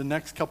on in the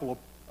next couple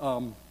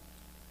of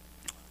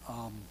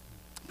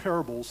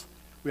parables.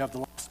 We have the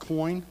lost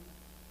coin,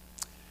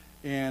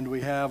 and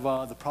we have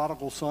the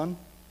prodigal son.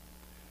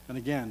 And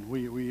again,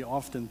 we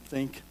often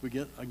think we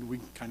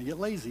kind of get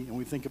lazy, and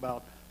we think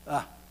about,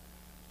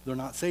 they're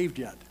not saved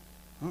yet.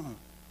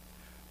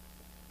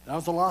 That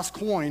was the lost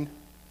coin.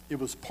 It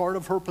was part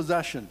of her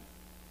possession.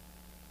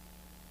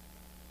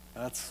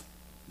 That's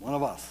one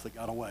of us that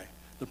got away.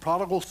 The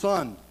prodigal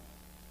son.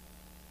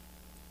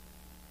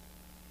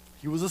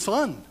 He was a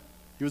son.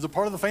 He was a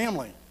part of the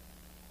family.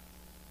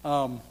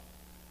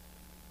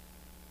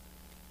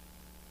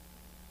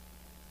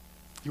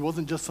 He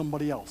wasn't just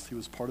somebody else. He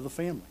was part of the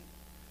family.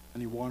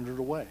 And he wandered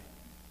away.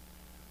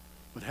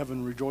 But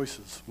heaven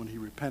rejoices when he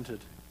repented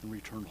and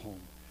returned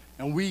home.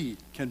 And we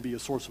can be a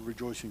source of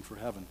rejoicing for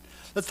heaven.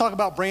 Let's talk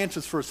about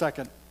branches for a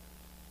second.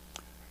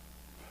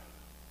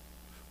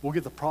 We'll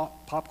get the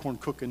popcorn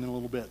cooking in a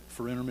little bit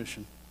for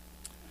intermission.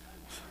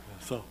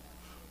 So,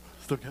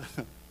 still good.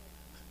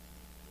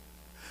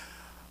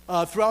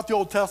 Throughout the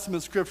Old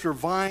Testament scripture,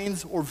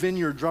 vines or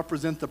vineyards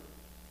represent the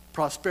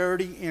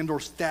prosperity and or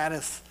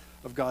status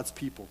of God's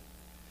people.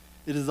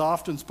 It is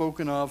often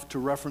spoken of to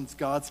reference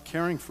God's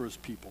caring for his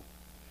people.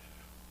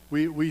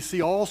 We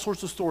see all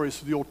sorts of stories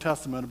through the Old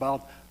Testament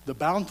about the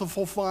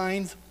bountiful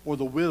vines or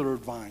the withered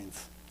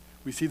vines.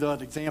 We see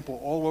that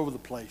example all over the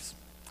place.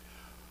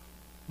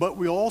 But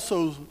we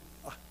also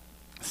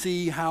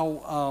see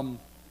how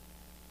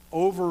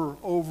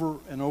over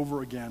and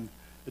over again,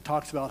 it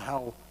talks about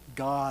how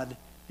God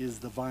is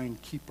the vine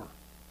keeper.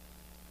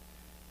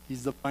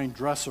 He's the vine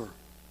dresser,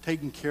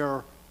 taking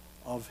care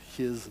of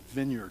his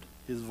vineyard,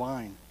 his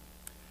vine.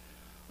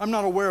 I'm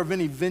not aware of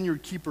any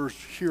vineyard keepers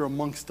here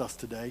amongst us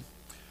today,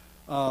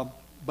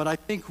 but I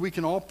think we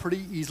can all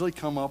pretty easily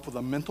come up with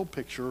a mental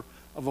picture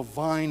of a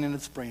vine and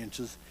its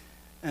branches,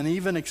 and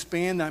even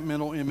expand that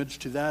mental image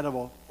to that of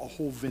a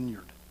whole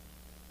vineyard.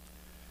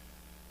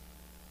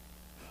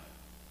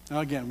 Now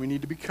again, we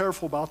need to be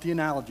careful about the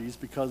analogies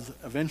because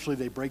eventually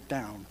they break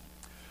down.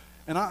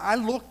 And I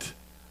looked,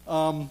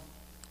 I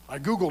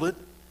Googled it,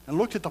 and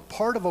looked at the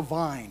part of a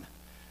vine.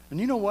 And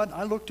you know what?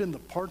 I looked in the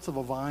parts of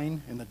a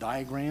vine in the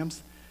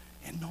diagrams,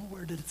 and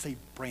nowhere did it say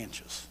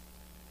branches.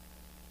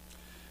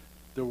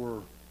 There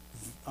were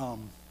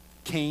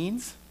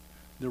canes,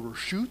 there were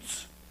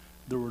shoots,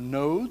 there were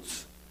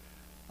nodes,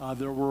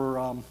 there were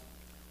what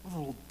are the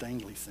little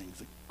dangly things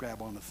that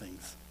grab onto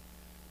things?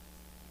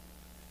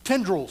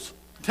 Tendrils.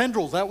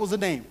 Tendrils, that was the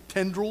name.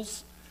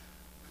 Tendrils.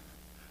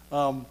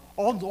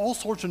 All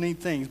sorts of neat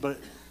things, but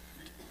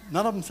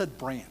none of them said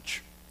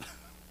branch.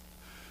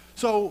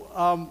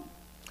 So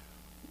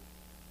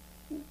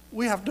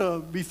we have to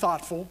be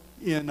thoughtful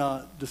in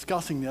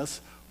discussing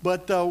this.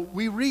 But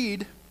we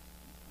read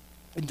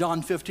in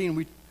John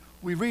 15,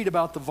 we read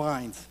about the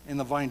vines and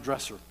the vine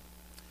dresser.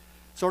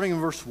 Starting in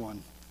verse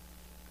 1.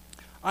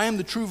 I am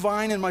the true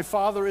vine, and my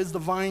Father is the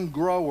vine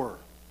grower.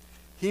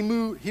 He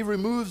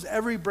removes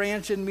every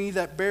branch in me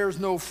that bears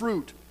no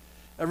fruit,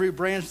 Every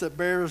branch that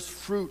bears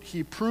fruit,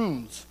 he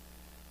prunes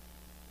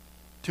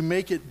to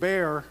make it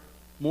bear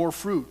more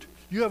fruit.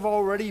 You have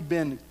already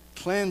been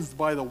cleansed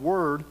by the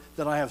word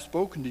that I have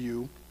spoken to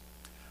you.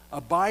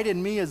 Abide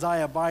in me as I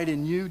abide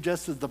in you,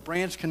 just as the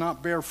branch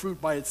cannot bear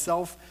fruit by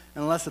itself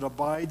unless it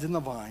abides in the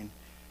vine.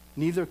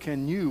 Neither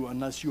can you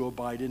unless you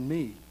abide in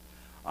me.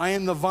 I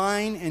am the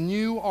vine, and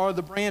you are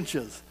the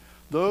branches.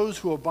 Those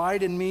who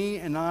abide in me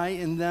and I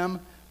in them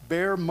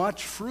bear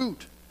much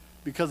fruit,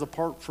 because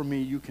apart from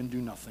me you can do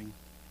nothing.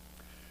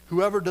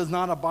 Whoever does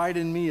not abide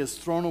in me is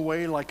thrown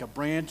away like a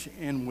branch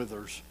and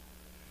withers.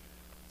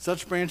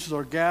 Such branches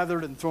are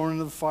gathered and thrown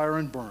into the fire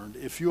and burned.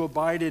 If you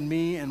abide in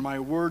me and my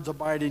words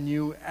abide in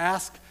you,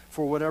 ask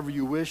for whatever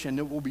you wish and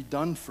it will be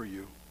done for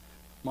you.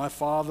 My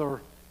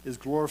Father is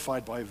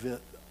glorified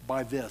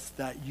by this,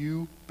 that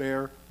you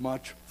bear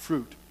much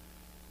fruit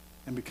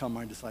and become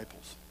my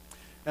disciples.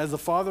 As the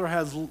Father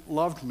has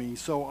loved me,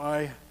 so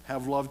I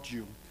have loved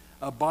you.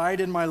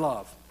 Abide in my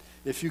love.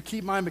 If you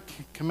keep my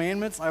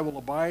commandments,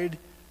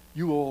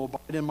 you will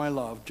abide in my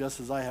love,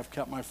 just as I have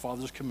kept my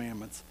Father's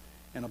commandments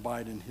and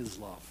abide in his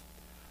love.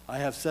 I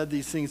have said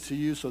these things to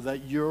you so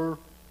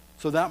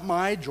that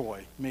my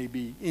joy may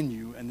be in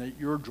you and that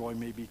your joy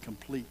may be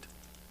complete.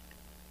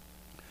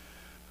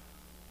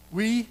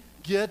 We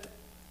get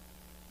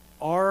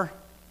our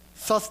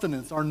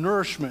sustenance, our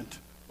nourishment,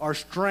 our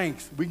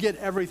strength. We get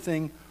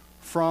everything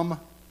from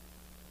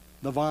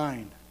the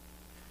vine.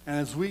 And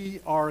as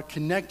we are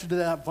connected to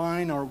that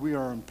vine, or we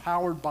are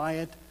empowered by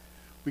it,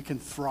 we can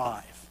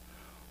thrive.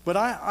 But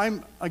I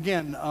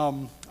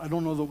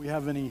don't know that we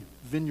have any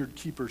vineyard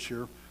keepers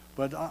here,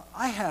 but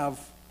I have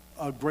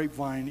a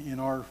grapevine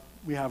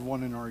we have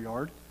one in our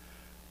yard.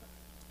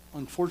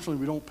 Unfortunately,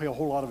 we don't pay a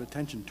whole lot of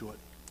attention to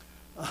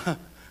it.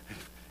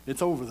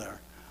 It's over there.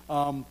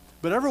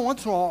 But every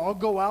once in a while, I'll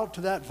go out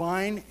to that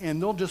vine, and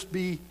there'll just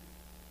be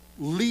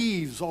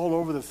leaves all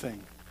over the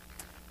thing.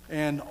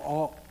 And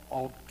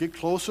I'll get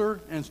closer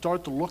and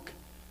start to look,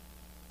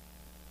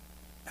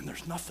 and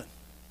there's nothing.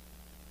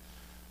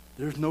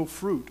 There's no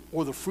fruit,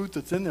 or the fruit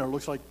that's in there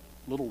looks like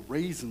little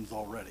raisins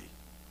already.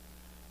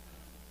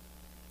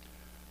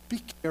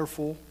 Be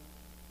careful.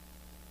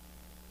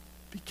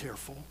 Be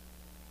careful.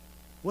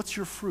 What's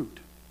your fruit?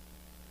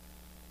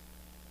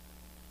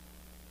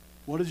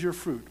 What is your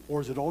fruit?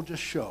 Or is it all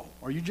just show?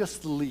 Are you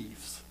just the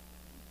leaves?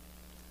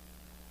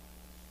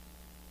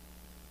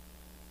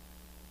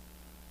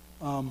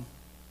 It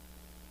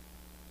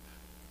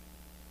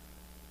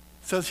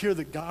says here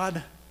that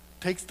God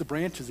takes the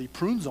branches, he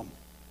prunes them,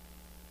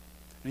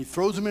 and he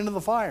throws them into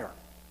the fire.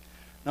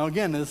 Now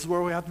again, this is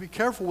where we have to be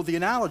careful with the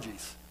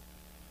analogies.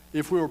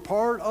 If we were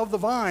part of the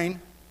vine,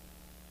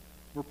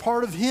 we're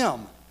part of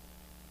him.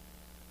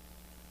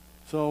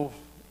 So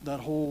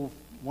that whole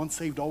once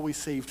saved, always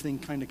saved thing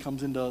kind of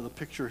comes into the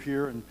picture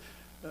here. And,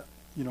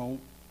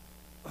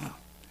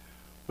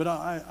 but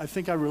I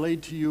think I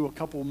relayed to you a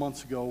couple of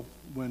months ago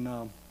when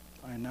I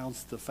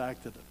announced the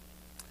fact that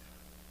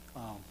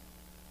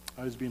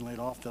I was being laid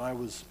off, that I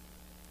was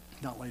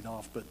not laid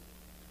off, but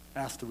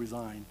asked to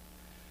resign,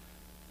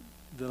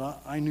 that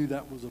I knew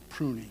that was a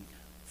pruning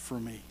for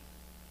me.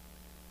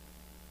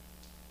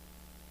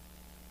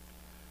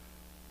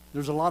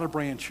 There's a lot of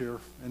branch here,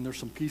 and there's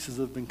some pieces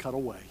that have been cut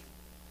away.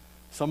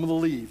 Some of the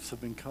leaves have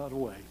been cut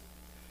away,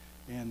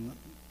 and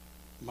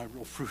my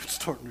real fruit's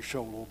starting to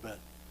show a little bit.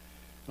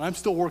 And I'm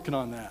still working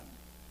on that.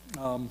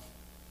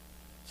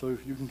 So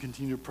if you can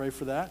continue to pray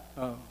for that,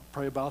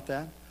 pray about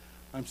that.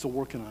 I'm still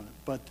working on it.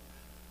 But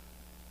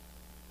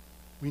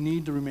we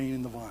need to remain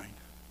in the vine.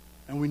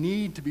 And we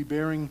need to be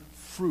bearing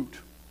fruit,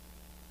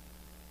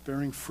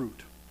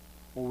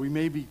 or we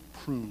may be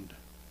pruned.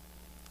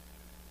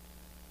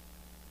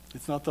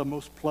 It's not the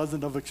most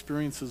pleasant of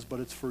experiences, but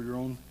it's for your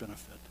own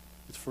benefit.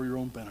 It's for your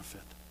own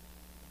benefit.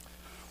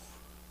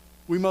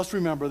 We must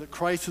remember that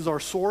Christ is our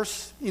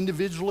source,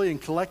 individually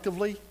and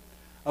collectively.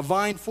 A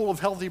vine full of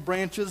healthy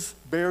branches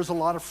bears a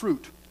lot of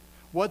fruit.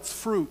 What's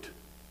fruit?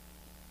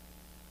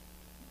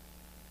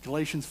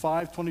 Galatians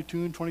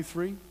 5:22 and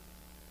 23.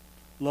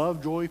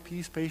 Love, joy,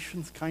 peace,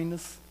 patience,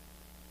 kindness,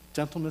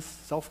 gentleness,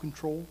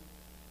 self-control.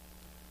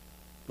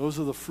 Those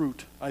are the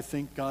fruit I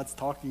think God's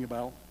talking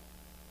about.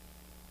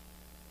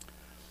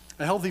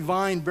 A healthy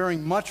vine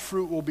bearing much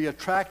fruit will be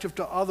attractive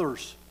to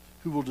others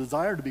who will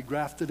desire to be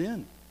grafted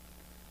in.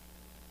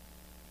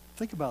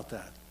 Think about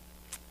that.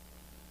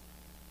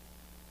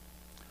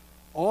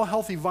 All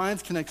healthy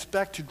vines can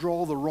expect to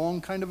draw the wrong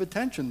kind of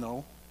attention,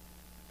 though.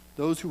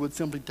 Those who would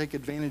simply take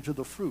advantage of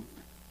the fruit.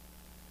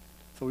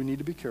 So we need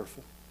to be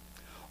careful.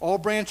 All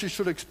branches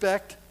should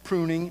expect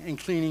pruning and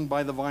cleaning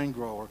by the vine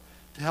grower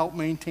to help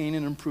maintain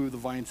and improve the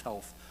vine's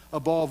health.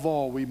 Above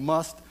all, we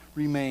must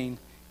remain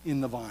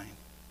in the vine.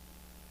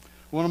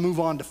 I want to move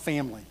on to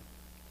family.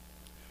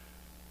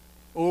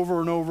 Over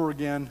and over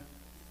again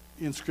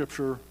in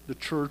Scripture, the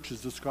church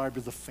is described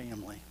as a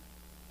family.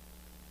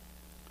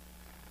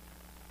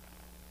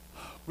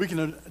 We can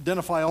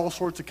identify all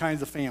sorts of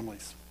kinds of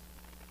families.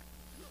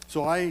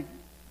 So I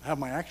have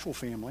my actual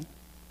family.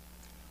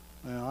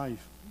 I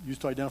used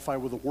to identify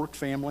with a work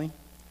family.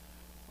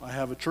 I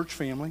have a church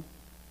family.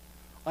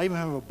 I even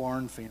have a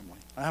barn family.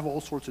 I have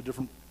all sorts of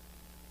different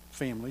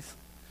families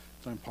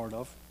that I'm part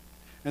of.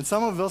 And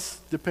some of us,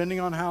 depending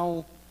on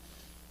how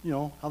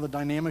the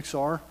dynamics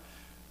are,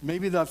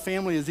 maybe that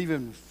family is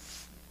even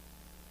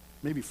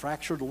maybe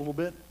fractured a little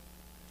bit.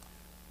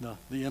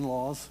 The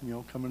in-laws,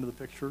 come into the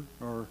picture,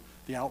 or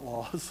the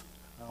outlaws,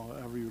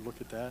 however you look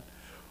at that.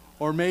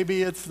 Or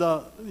maybe it's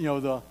the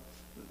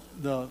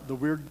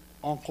weird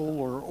uncle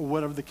or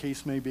whatever the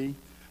case may be.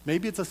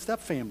 Maybe it's a step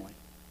family.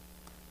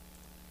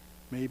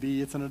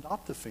 Maybe it's an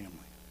adoptive family.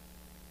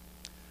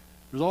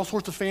 There's all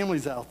sorts of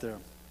families out there.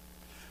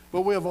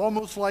 But we have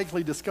almost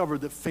likely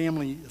discovered that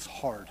family is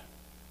hard.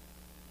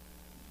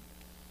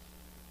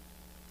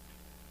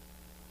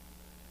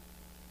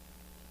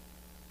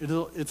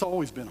 It's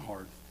always been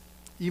hard.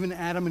 Even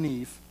Adam and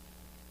Eve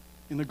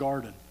in the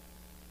garden.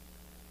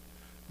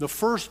 The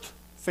first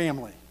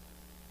family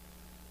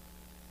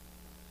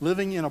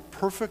living in a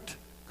perfect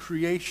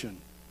creation.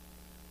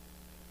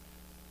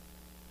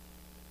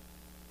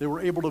 They were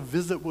able to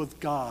visit with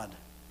God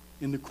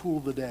in the cool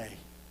of the day.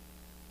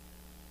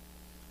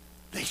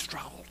 They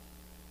struggled.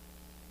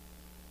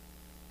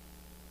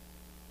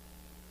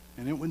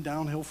 And it went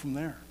downhill from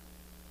there.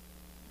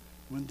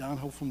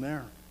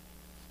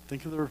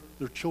 Think of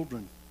their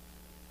children.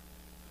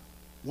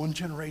 One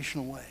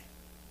generation away.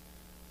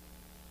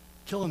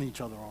 Killing each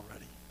other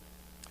already.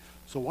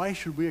 So why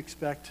should we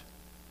expect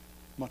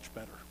much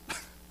better?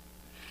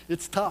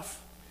 It's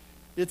tough.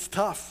 It's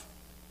tough.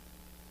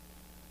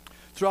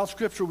 Throughout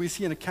Scripture, we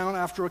see an account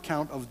after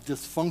account of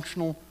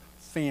dysfunctional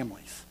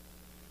families.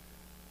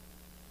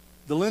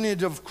 The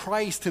lineage of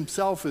Christ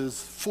himself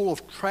is full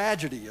of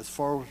tragedy as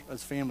far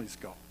as families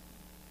go.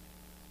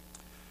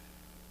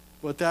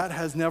 But that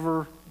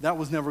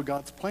was never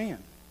God's plan.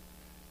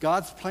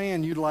 God's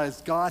plan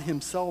utilized God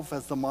himself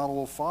as the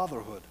model of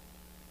fatherhood.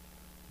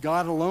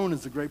 God alone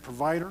is the great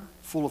provider,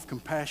 full of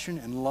compassion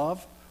and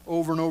love,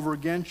 over and over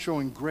again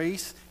showing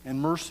grace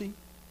and mercy.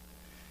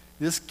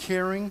 This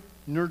caring,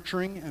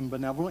 nurturing, and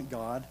benevolent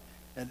God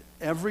at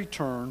every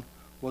turn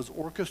was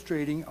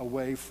orchestrating a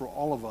way for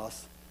all of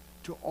us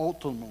to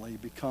ultimately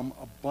become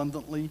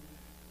abundantly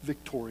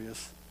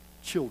victorious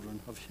children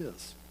of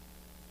his.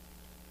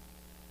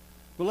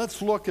 But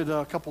let's look at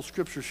a couple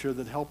scriptures here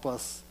that help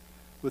us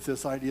with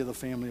this idea of the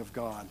family of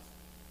God.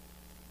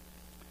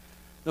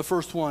 The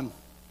first one,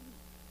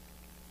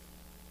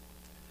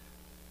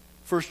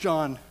 1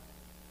 John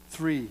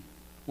 3,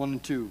 1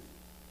 and 2.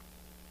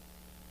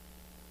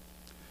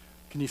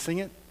 Can you sing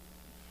it?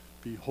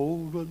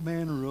 Behold what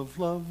manner of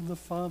love the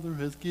Father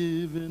has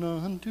given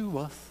unto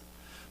us.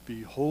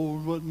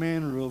 Behold what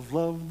manner of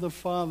love the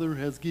Father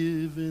has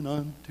given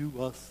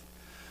unto us,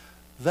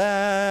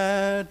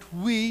 that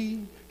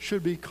we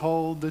should be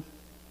called the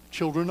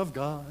children of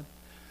God.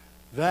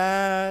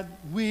 That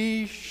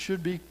we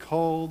should be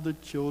called the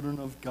children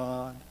of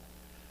God.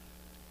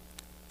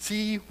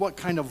 See what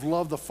kind of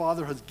love the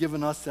Father has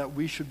given us that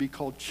we should be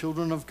called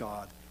children of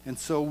God, and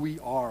so we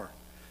are.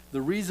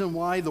 The reason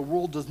why the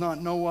world does not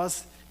know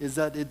us is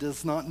that it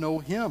does not know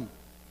him.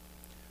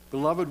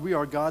 Beloved, we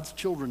are God's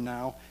children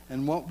now,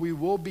 and what we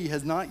will be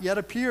has not yet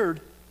appeared,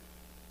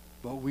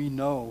 but we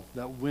know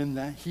that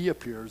when he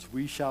appears,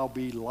 we shall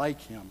be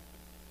like him,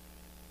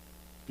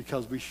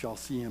 because we shall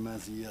see him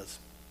as he is.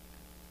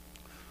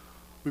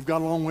 We've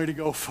got a long way to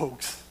go,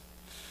 folks.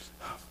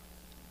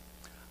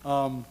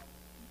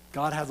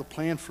 God has a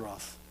plan for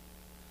us.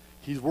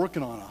 He's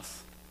working on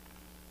us.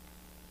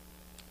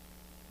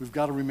 We've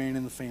got to remain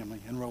in the family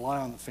and rely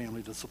on the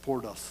family to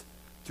support us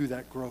through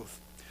that growth.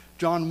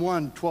 John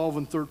 1, 12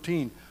 and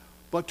 13.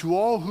 But to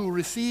all who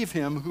receive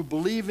him, who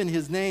believe in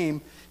his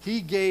name,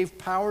 he gave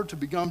power to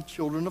become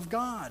children of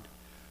God,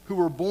 who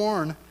were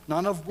born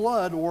not of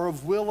blood or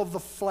of will of the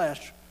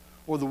flesh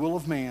or the will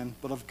of man,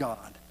 but of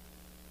God.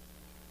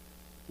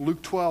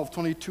 Luke 12,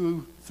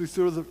 22 through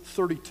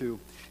 32.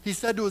 He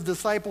said to his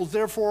disciples,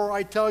 therefore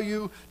I tell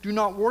you, do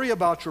not worry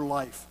about your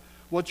life,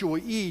 what you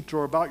will eat,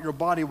 or about your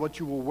body, what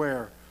you will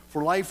wear.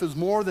 For life is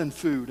more than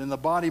food, and the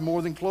body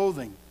more than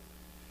clothing.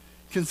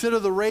 Consider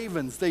the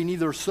ravens. They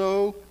neither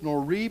sow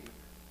nor reap.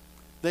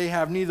 They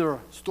have neither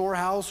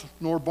storehouse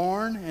nor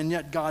barn, and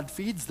yet God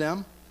feeds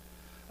them.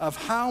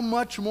 Of how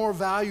much more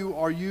value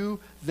are you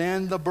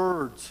than the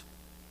birds?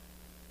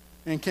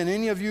 And can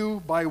any of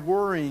you, by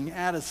worrying,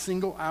 add a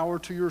single hour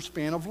to your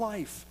span of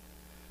life?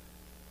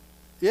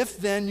 If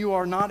then you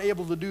are not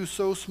able to do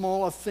so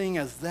small a thing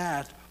as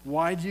that,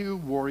 why do you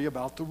worry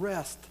about the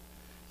rest?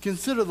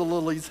 Consider the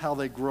lilies, how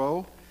they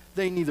grow.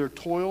 They neither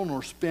toil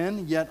nor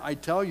spin, yet I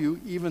tell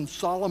you, even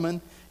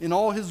Solomon in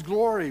all his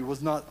glory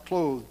was not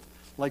clothed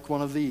like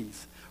one of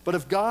these. But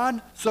if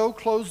God so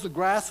clothes the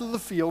grass of the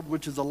field,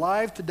 which is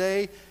alive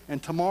today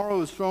and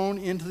tomorrow is thrown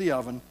into the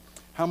oven,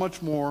 how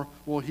much more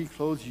will he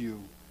clothe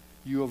you,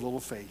 you of little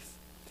faith?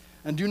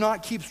 And do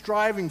not keep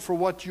striving for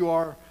what you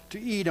are to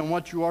eat and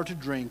what you are to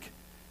drink,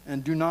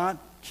 and do not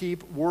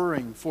keep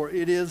worrying, for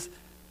it is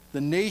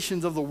the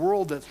nations of the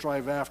world that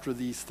strive after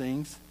these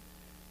things,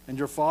 and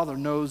your Father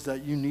knows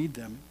that you need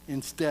them.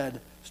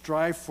 Instead,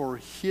 strive for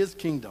his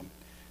kingdom,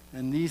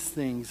 and these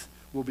things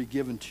will be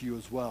given to you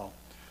as well.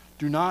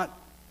 Do not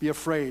be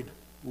afraid,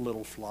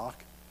 little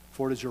flock,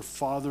 for it is your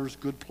Father's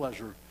good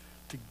pleasure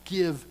to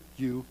give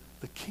you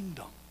the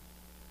kingdom.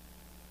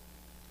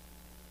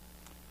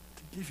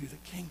 To give you the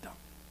kingdom.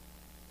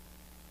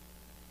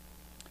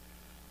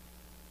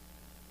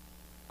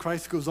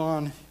 Christ goes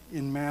on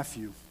in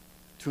Matthew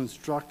to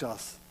instruct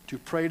us to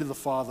pray to the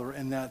Father,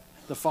 and that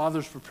the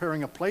Father's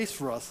preparing a place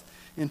for us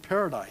in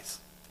paradise.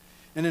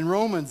 And in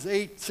Romans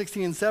 8,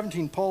 16 and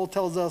 17, Paul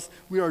tells us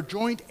we are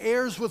joint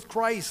heirs with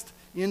Christ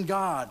in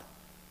God.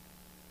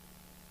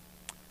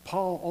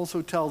 Paul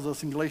also tells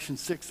us in Galatians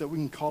 6 that we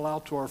can call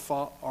out to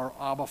our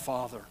Abba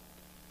Father.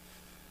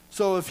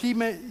 So if he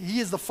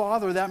is the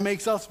Father, that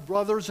makes us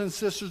brothers and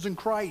sisters in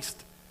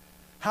Christ.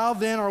 How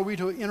then are we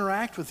to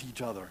interact with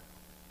each other?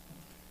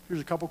 Here's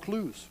a couple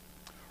clues.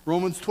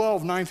 Romans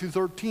 12, 9 through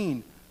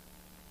 13.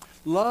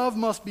 Love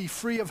must be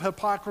free of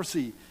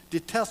hypocrisy.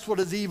 Detest what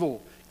is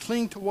evil.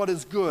 Cling to what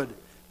is good.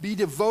 Be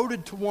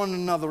devoted to one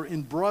another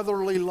in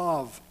brotherly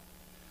love.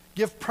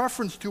 Give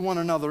preference to one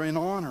another in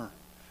honor,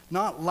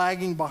 not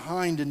lagging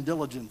behind in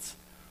diligence.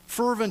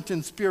 Fervent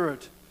in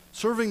spirit,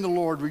 serving the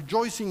Lord,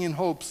 rejoicing in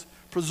hopes,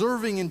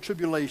 persevering in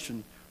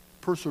tribulation.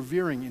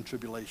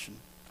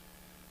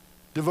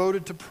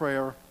 Devoted to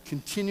prayer,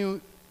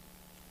 contributing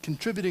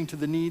to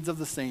the needs of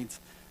the saints,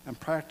 and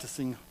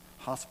practicing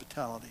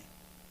hospitality.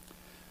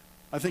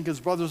 I think as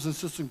brothers and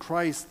sisters in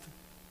Christ,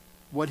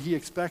 what he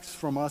expects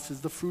from us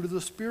is the fruit of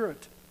the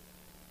Spirit.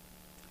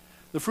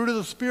 The fruit of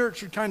the Spirit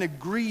should kind of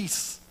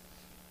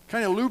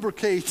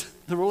lubricate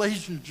the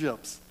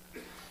relationships.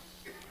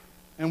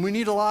 And we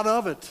need a lot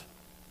of it.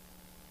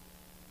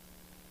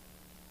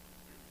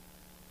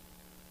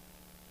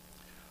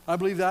 I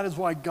believe that is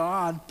why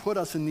God put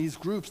us in these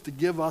groups, to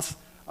give us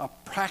a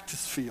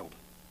practice field,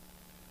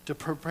 to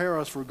prepare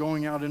us for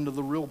going out into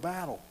the real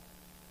battle.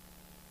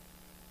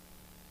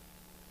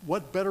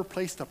 What better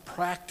place to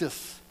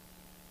practice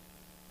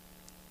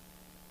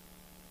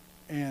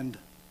and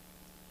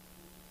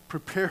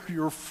prepare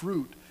your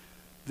fruit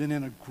than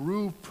in a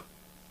group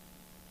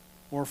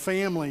or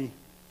family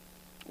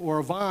or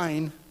a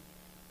vine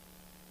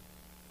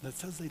that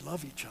says they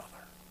love each other?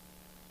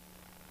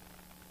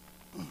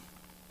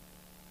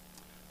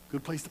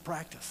 Good place to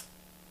practice.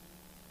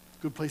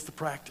 Good place to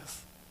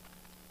practice.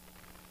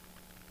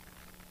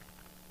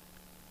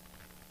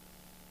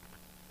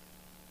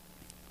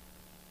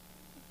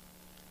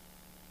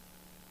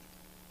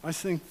 I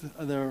think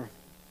there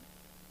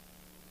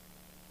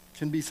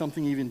can be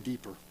something even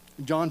deeper.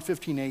 John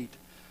 15:8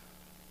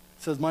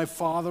 says, "My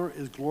Father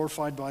is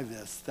glorified by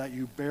this, that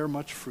you bear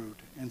much fruit,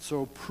 and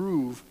so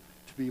prove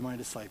to be my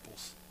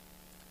disciples."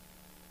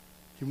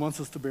 He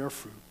wants us to bear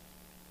fruit.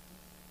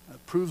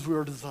 That proves we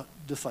are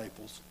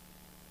disciples.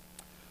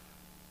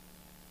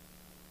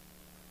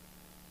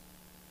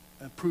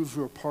 That proves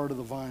we are part of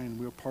the vine,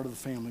 we are part of the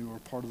family, we are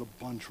part of the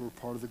bunch, we are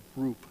part of the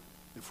group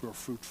if we are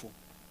fruitful.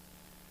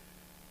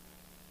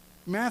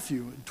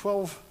 Matthew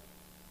 12,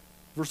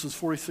 verses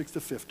 46 to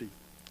 50,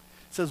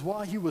 says,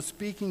 "While he was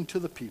speaking to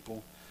the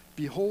people,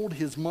 behold,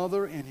 his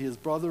mother and his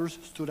brothers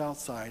stood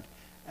outside,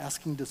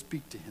 asking to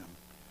speak to him.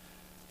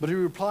 But he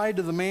replied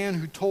to the man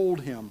who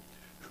told him,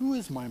 'Who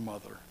is my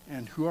mother,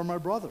 and who are my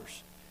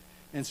brothers?'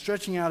 And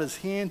stretching out his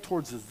hand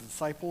towards his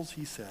disciples,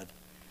 he said,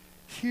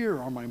 'Here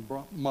are my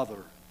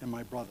mother and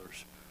my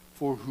brothers.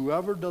 For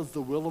whoever does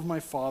the will of my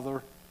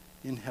Father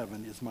in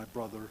heaven is my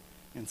brother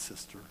and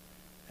sister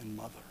and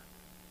mother.'"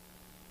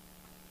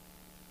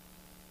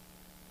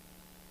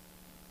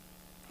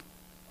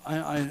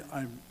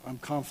 I'm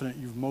confident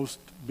you've most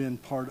been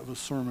part of a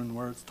sermon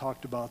where it's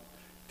talked about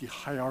the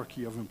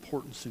hierarchy of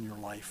importance in your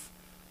life,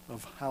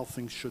 of how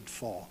things should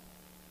fall.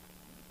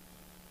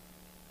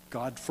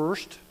 God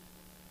first,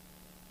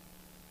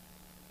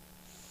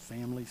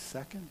 family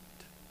second.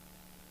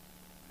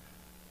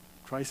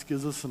 Christ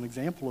gives us an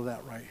example of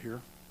that right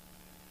here.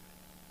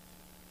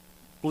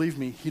 Believe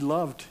me, he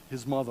loved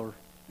his mother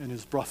and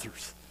his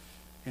brothers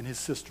and his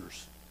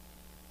sisters.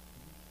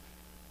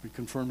 We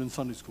confirmed in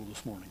Sunday school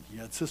this morning. He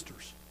had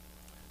sisters,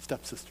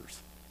 stepsisters.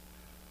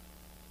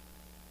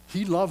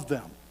 He loved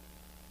them.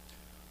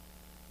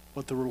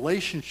 But the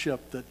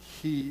relationship that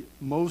he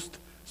most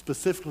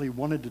specifically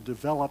wanted to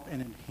develop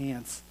and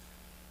enhance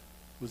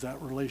was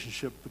that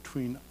relationship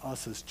between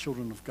us as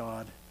children of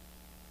God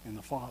and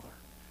the Father.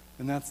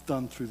 And that's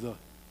done through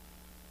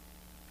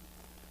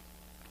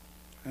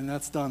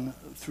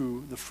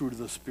the fruit of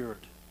the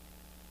Spirit.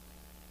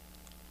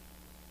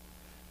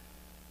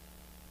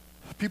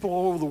 People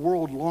all over the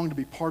world long to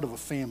be part of a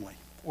family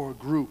or a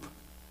group.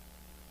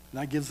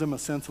 And that gives them a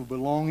sense of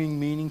belonging,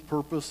 meaning,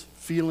 purpose,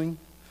 feeling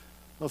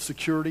of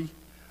security.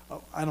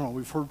 I don't know,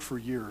 we've heard for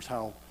years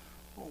how,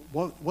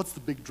 what's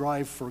the big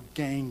drive for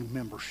gang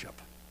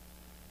membership?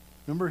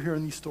 Remember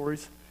hearing these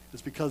stories?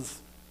 It's because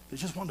they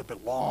just want to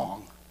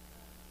belong.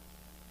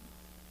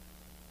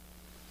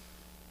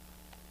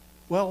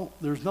 Well,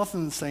 there's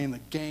nothing saying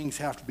that gangs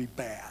have to be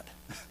bad.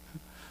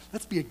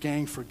 Let's be a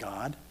gang for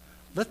God.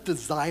 Let's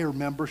desire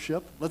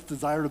membership. Let's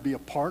desire to be a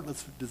part.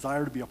 Let's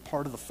desire to be a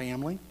part of the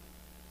family.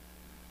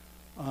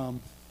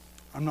 I'm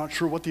not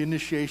sure what the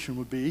initiation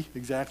would be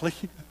exactly.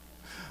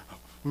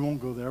 We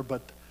won't go there,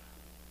 but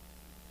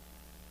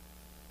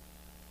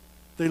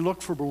they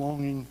look for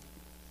belonging.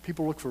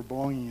 People look for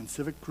belonging in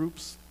civic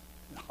groups,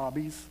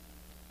 hobbies,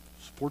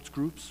 sports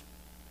groups,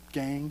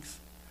 gangs.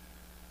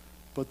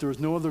 But there is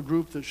no other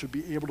group that should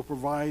be able to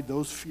provide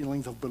those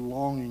feelings of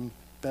belonging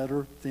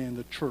better than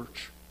the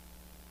church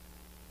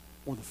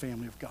or the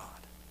family of God.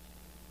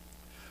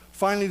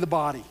 Finally, the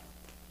body.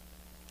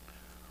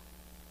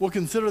 We'll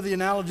consider the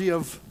analogy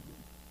of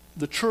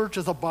the church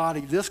as a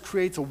body. This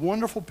creates a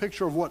wonderful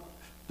picture of what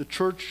the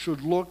church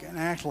should look and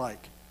act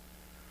like.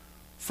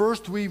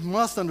 First, we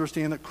must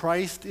understand that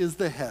Christ is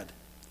the head.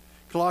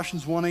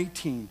 Colossians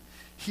 1:18.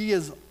 He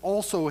is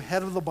also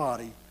head of the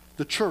body,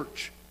 the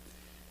church.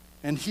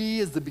 And he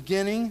is the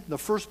beginning, the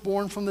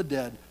firstborn from the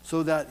dead,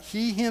 so that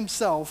he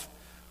himself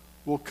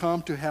will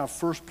come to have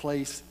first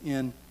place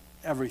in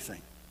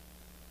everything.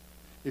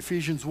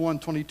 Ephesians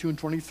 1:22 and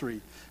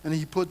 23. And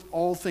he put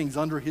all things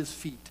under his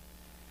feet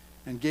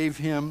and gave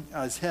him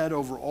as head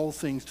over all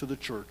things to the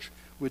church,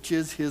 which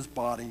is his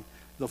body,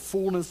 the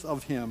fullness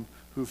of him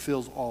who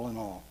fills all in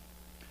all.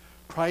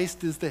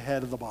 Christ is the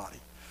head of the body.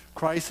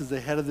 Christ is the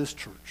head of this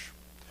church.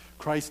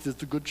 Christ is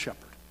the good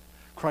shepherd.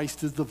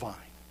 Christ is the vine.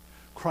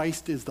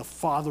 Christ is the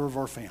father of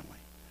our family.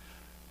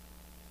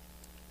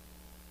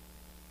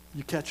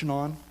 You catching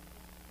on?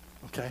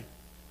 Okay.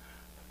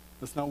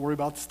 Let's not worry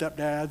about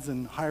stepdads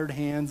and hired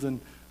hands and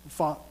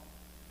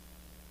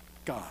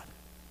God.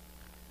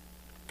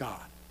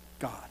 God.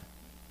 God.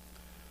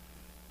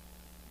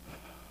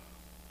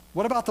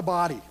 What about the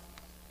body?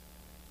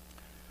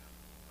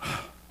 How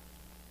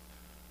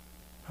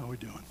are we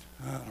doing?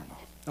 I don't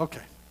know.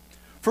 Okay.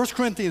 1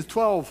 Corinthians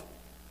 12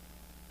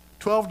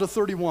 to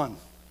 31.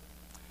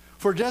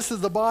 For just as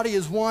the body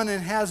is one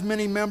and has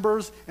many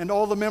members, and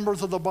all the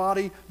members of the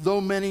body, though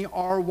many,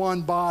 are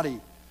one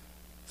body,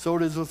 so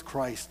it is with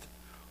Christ.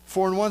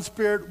 For in one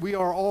Spirit we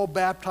are all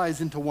baptized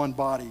into one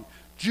body,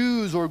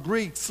 Jews or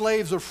Greeks,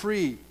 slaves or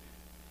free,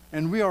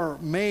 and we are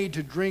made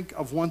to drink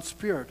of one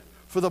Spirit.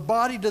 For the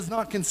body does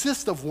not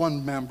consist of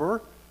one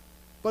member,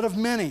 but of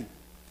many.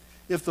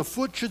 If the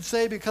foot should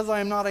say, because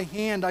I am not a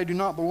hand, I do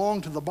not belong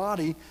to the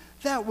body,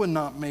 that would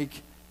not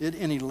make it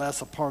any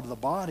less a part of the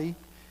body.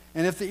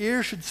 And if the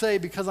ear should say,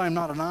 because I am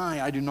not an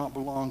eye, I do not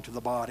belong to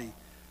the body,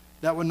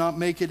 that would not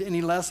make it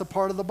any less a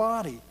part of the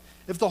body.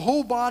 If the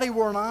whole body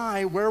were an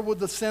eye, where would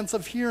the sense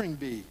of hearing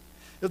be?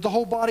 If the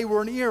whole body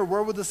were an ear,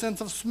 where would the sense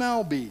of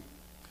smell be?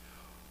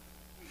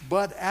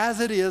 But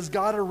as it is,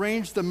 God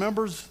arranged the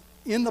members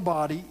in the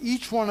body,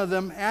 each one of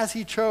them as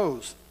he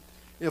chose.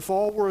 If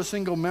all were a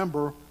single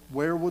member,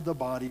 where would the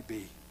body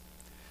be?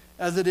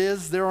 As it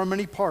is, there are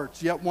many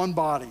parts, yet one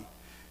body.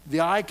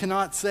 The eye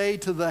cannot say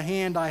to the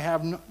hand, I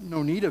have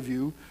no need of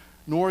you,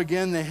 nor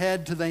again the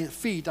head to the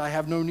feet, I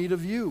have no need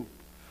of you.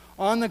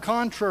 On the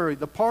contrary,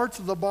 the parts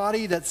of the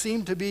body that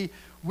seem to be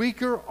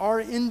weaker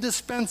are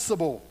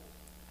indispensable.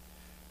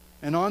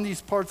 And on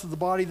these parts of the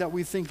body that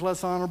we think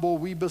less honorable,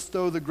 we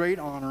bestow the great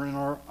honor, and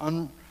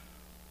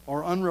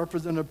our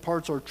unrepresented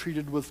parts are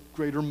treated with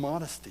greater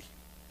modesty,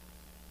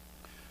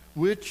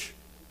 which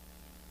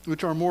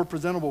our more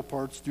presentable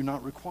parts do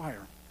not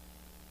require.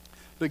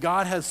 But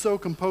God has so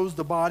composed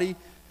the body,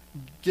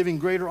 giving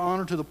greater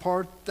honor to the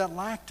part that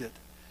lacked it.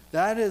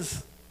 That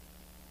is,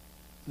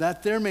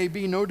 that there may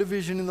be no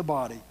division in the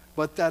body,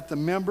 but that the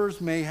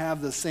members may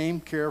have the same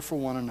care for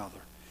one another.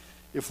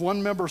 If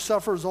one member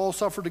suffers, all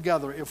suffer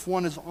together. If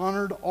one is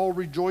honored, all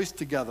rejoice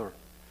together.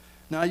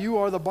 Now you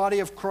are the body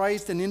of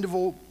Christ and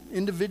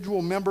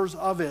individual members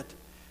of it.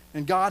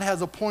 And God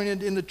has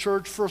appointed in the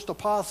church first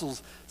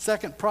apostles,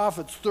 second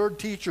prophets, third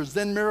teachers,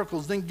 then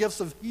miracles, then gifts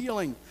of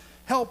healing,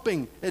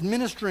 helping,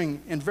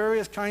 administering, and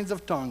various kinds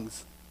of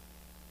tongues.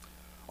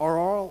 Are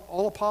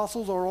all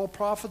apostles, are all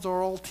prophets,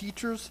 are all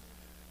teachers?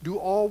 Do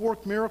all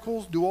work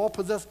miracles? Do all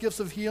possess gifts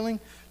of healing?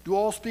 Do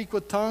all speak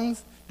with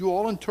tongues? Do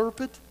all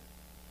interpret?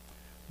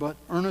 But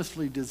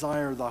earnestly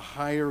desire the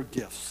higher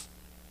gifts,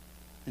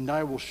 and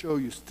I will show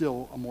you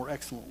still a more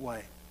excellent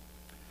way.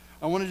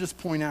 I want to just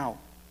point out,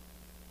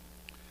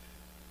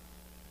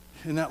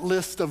 in that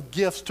list of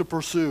gifts to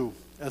pursue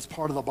as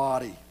part of the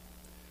body,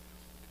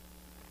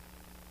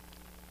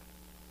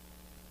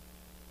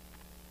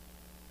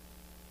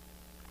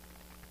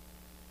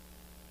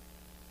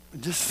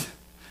 just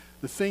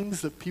the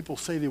things that people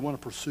say they want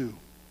to pursue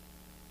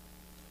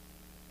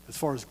as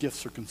far as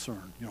gifts are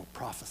concerned,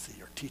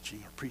 prophecy or teaching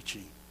or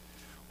preaching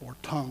or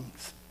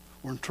tongues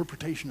or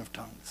interpretation of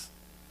tongues.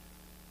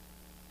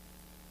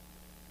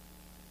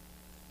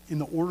 In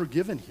the order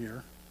given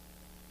here,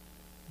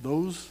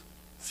 those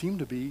seem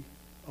to be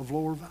of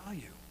lower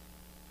value.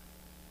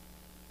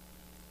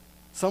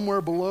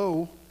 Somewhere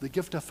below, the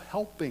gift of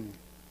helping,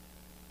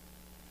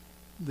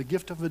 the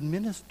gift of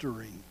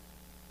administering.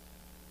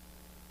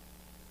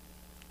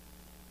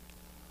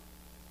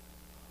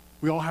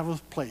 We all have a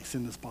place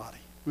in this body.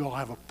 We all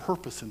have a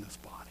purpose in this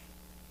body.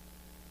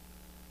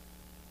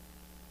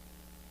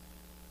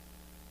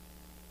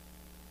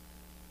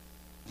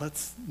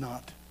 Let's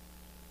not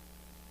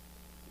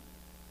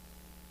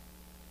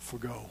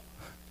forgo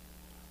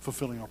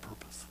fulfilling our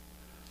purpose.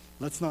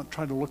 Let's not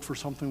try to look for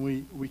something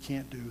we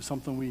can't do,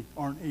 something we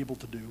aren't able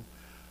to do.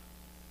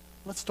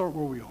 Let's start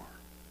where we are.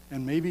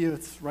 And maybe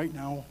it's right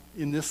now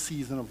in this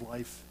season of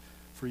life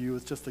for you,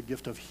 it's just a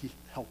gift of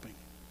helping.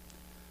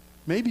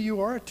 Maybe you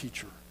are a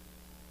teacher.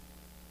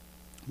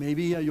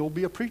 Maybe you'll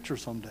be a preacher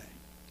someday.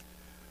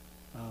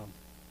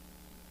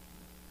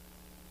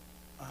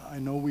 I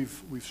know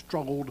we've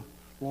struggled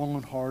long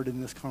and hard in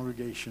this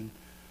congregation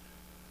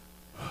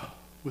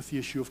with the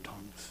issue of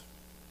tongues.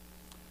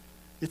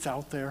 It's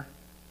out there.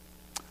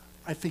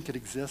 I think it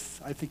exists.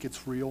 I think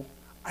it's real.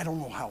 I don't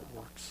know how it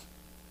works.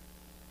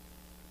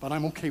 But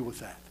I'm okay with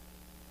that.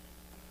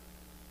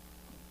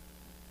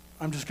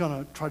 I'm just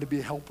going to try to be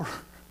a helper.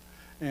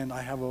 And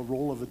I have a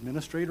role of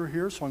administrator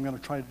here, so I'm going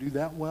to try to do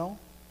that well.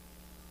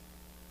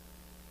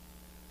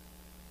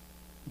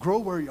 Grow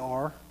where you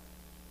are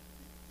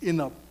in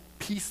the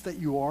piece that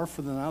you are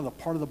for the now, the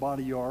part of the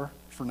body you are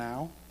for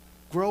now.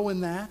 Grow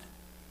in that.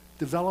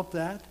 Develop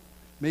that.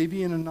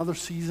 Maybe in another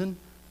season,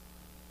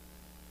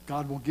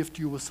 God will gift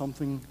you with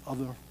something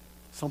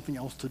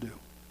else to do.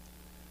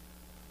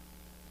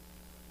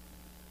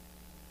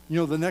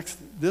 You know,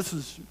 this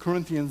is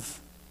 1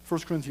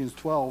 Corinthians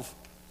 12.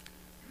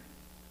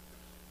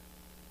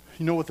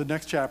 You know what the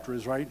next chapter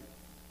is, right?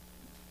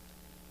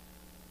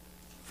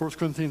 1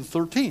 Corinthians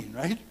 13,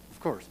 right? Of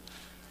course.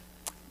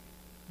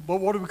 But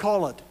what do we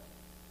call it?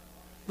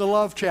 The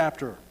love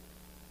chapter.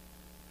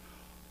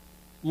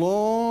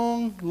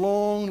 Long,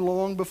 long,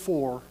 long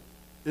before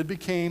it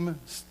became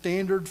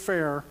standard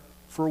fare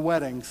for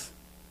weddings,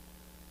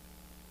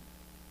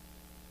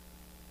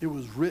 it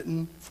was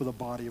written for the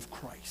body of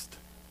Christ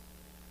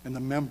and the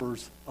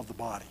members of the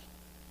body.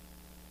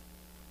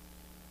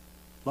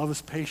 Love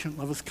is patient,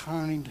 love is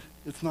kind,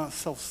 it's not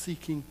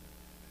self-seeking,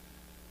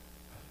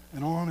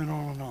 and on and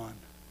on and on.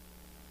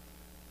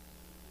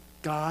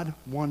 God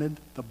wanted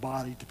the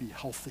body to be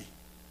healthy.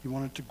 He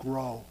wanted it to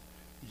grow.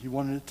 He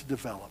wanted it to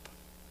develop.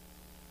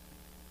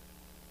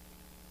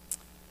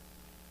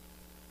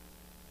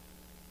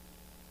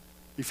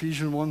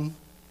 Ephesians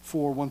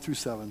 1:4, 1 through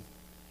 7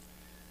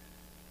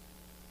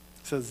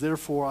 says,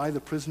 "Therefore I, the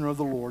prisoner of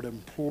the Lord,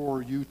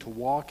 implore you to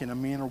walk in a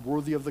manner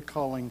worthy of the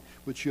calling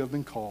which you have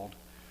been called,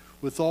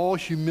 with all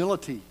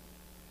humility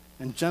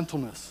and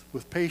gentleness,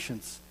 with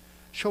patience,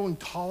 showing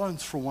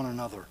tolerance for one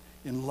another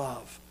in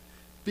love,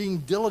 being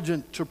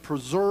diligent to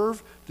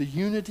preserve the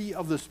unity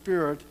of the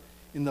Spirit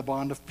in the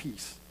bond of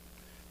peace.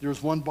 There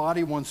is one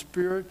body, one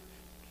Spirit,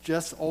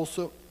 just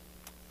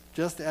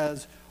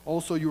as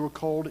also you were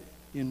called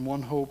in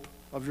one hope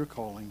of your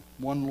calling,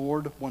 one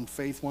Lord, one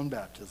faith, one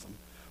baptism,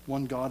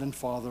 one God and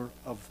Father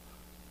of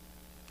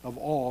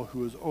all,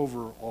 who is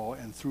over all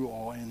and through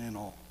all and in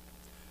all.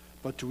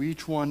 But to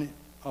each one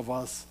of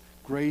us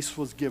grace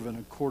was given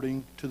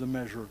according to the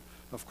measure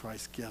of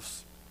Christ's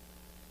gifts."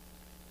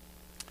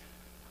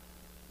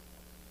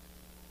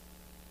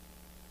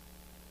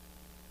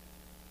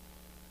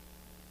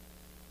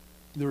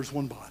 There's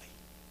one body.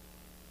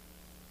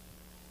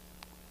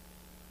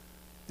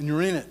 And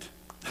you're in it.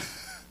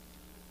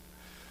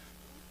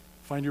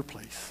 Find your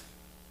place.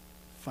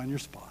 Find your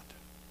spot.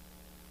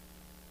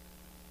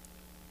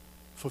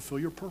 Fulfill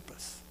your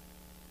purpose.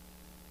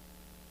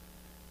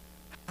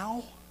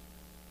 How?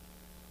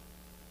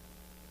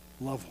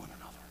 Love one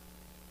another.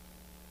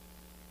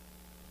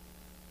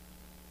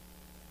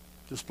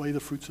 Display the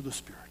fruits of the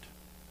Spirit.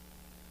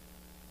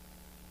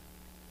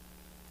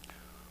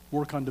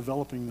 Work on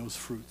developing those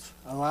fruits,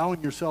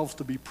 allowing yourselves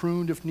to be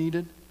pruned if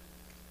needed.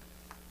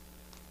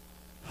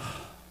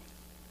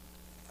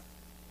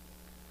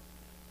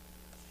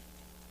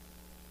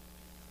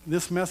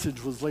 This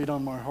message was laid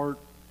on my heart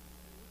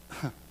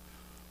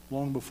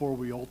long before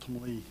we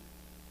ultimately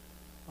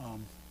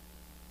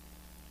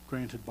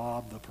granted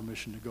Bob the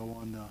permission to go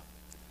on a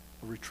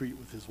retreat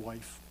with his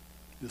wife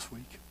this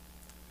week.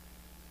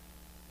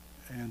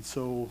 And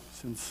so,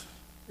 since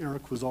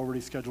Eric was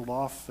already scheduled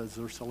off as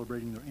they're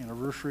celebrating their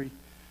anniversary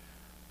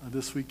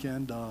this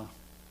weekend,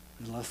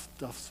 we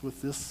left us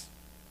with this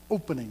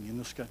opening in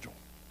the schedule.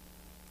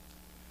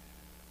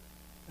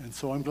 And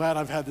so I'm glad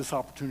I've had this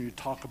opportunity to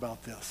talk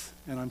about this.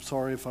 And I'm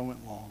sorry if I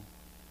went long.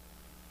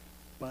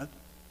 But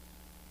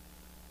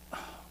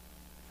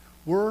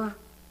we're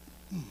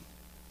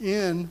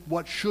in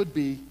what should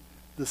be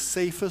the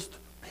safest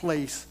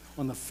place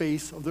on the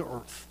face of the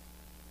earth.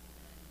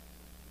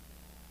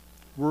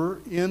 We're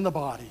in the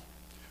body.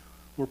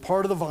 We're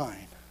part of the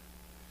vine.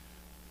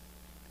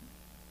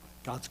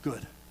 God's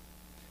good.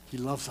 He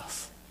loves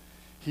us.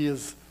 He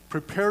has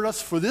prepared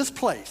us for this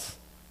place.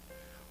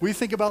 We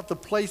think about the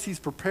place He's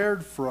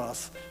prepared for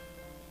us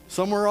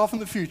somewhere off in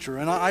the future,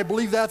 and I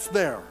believe that's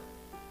there.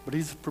 But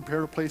He's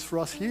prepared a place for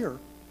us here.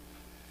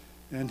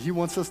 And He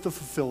wants us to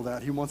fulfill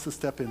that. He wants to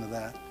step into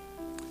that.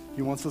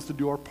 He wants us to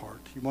do our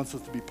part. He wants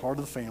us to be part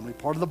of the family,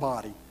 part of the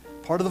body,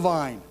 part of the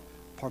vine,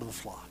 part of the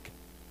flock,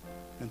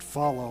 and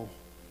follow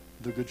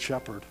the Good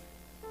Shepherd.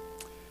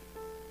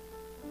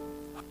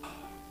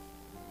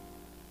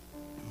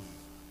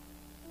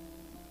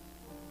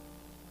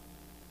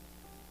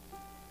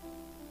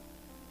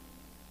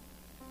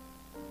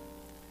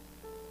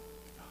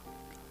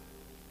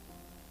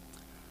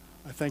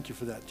 thank you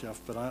for that,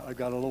 Jeff, but I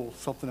got a little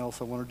something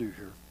else I want to do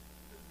here.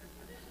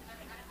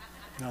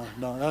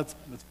 No, that's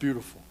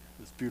beautiful.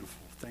 It's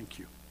beautiful. Thank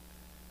you.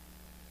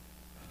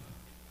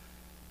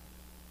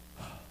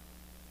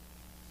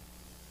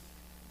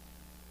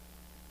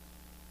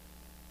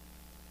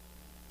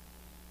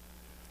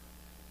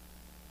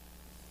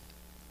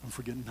 I'm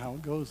forgetting how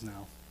it goes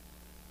now.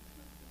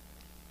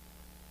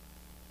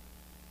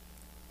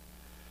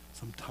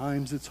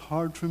 Sometimes it's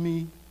hard for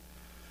me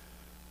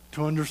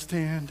to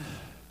understand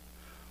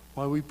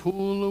why we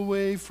pull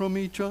away from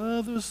each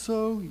other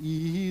so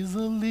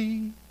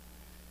easily,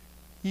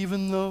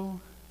 even though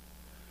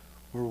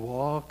we're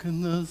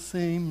walking the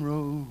same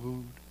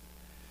road.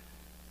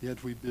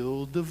 Yet we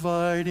build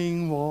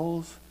dividing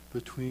walls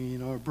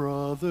between our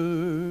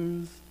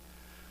brothers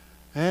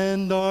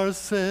and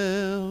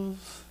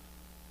ourselves.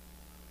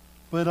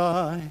 But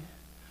I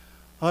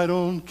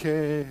don't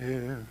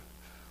care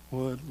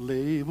what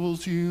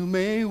labels you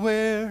may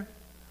wear.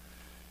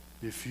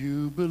 If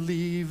you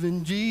believe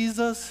in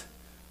Jesus,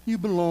 you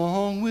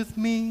belong with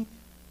me.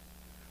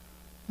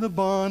 The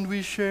bond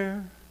we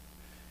share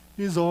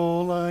is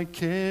all I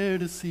care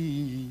to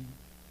see.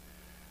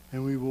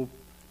 And we will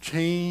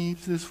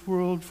change this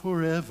world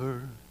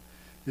forever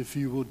if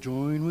you will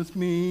join with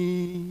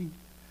me.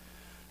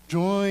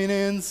 Join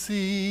and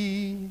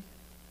see.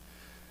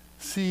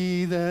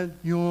 See that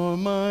you're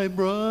my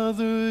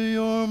brother,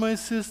 you're my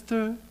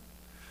sister.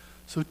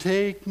 So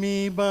take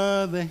me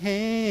by the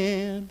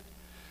hand.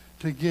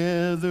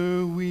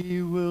 Together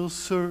we will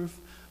serve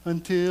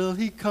until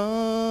he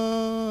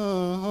comes.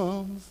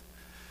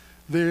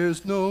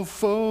 There's no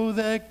foe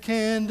that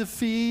can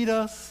defeat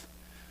us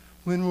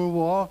when we're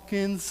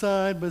walking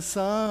side by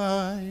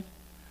side.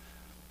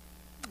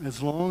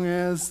 As long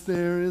as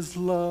there is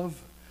love,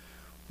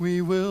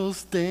 we will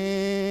stand.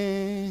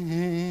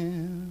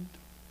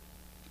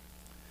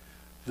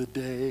 The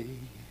day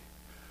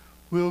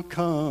will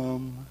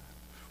come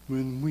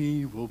when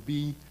we will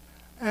be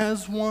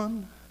as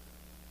one.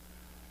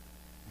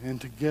 And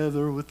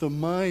together with a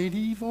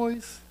mighty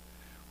voice,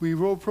 we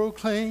will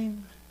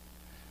proclaim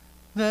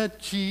that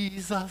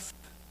Jesus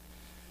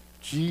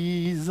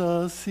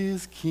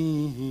is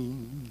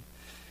King.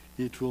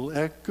 It will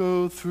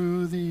echo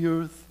through the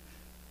earth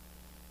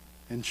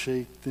and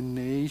shake the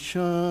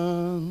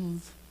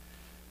nations,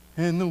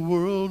 and the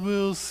world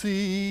will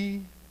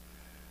see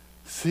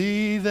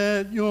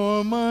that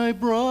you're my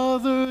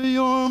brother,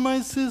 you're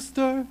my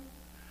sister.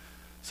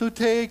 So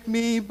take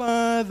me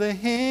by the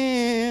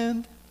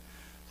hand.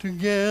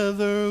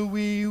 Together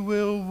we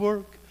will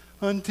work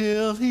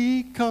until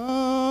he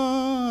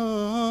comes.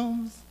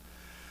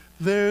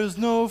 There's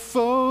no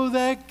foe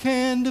that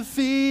can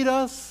defeat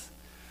us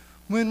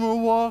when we're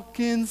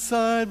walking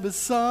side by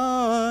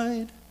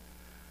side.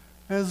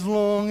 As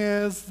long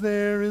as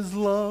there is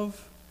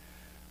love,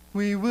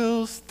 we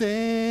will stand.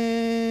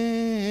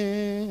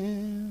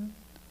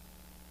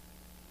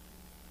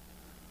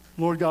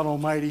 Lord God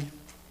Almighty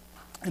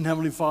and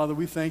Heavenly Father,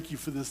 we thank you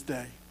for this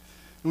day.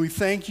 And we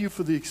thank you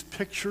for these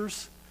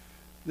pictures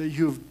that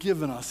you have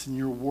given us in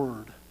your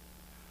word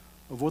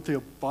of what the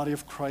body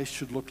of Christ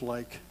should look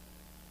like,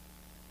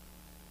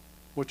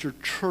 what your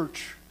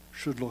church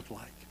should look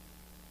like.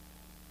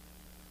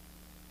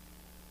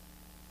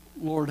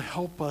 Lord,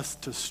 help us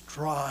to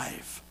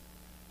strive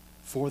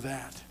for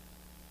that.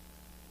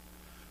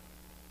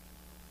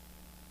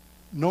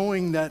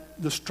 Knowing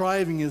that the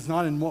striving is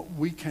not in what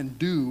we can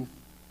do,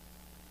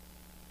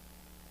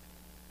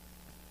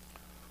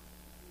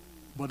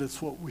 but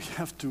it's what we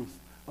have to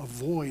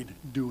avoid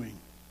doing.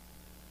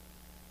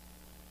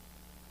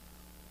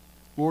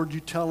 Lord, you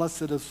tell us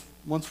that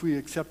once we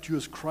accept you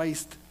as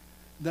Christ,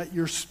 that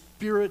your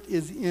Spirit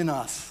is in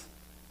us.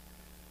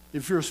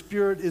 If your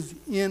Spirit is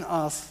in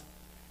us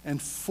and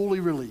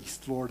fully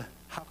released, Lord,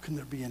 how can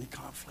there be any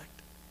conflict?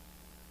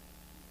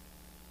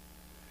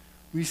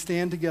 We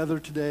stand together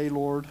today,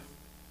 Lord,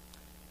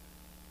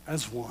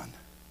 as one.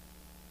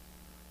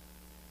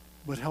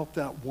 But help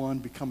that one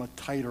become a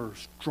tighter,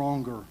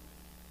 stronger,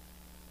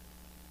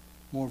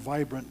 more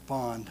vibrant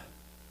bond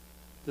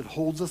that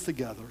holds us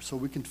together so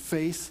we can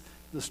face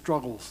the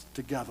struggles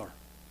together.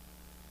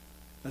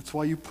 That's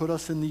why you put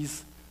us in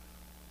these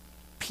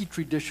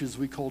petri dishes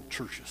we call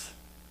churches.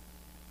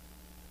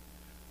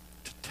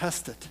 To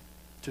test it,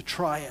 to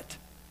try it,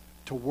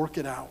 to work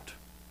it out.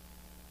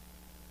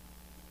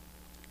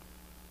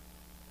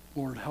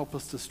 Lord, help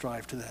us to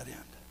strive to that end.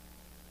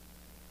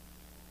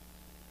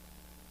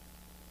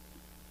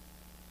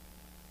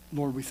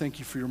 Lord, we thank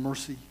you for your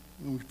mercy,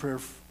 and we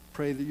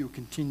pray that you'll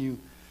continue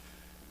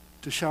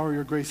to shower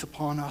your grace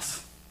upon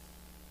us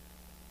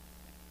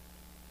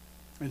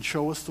and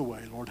show us the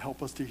way. Lord,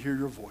 help us to hear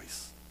your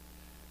voice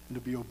and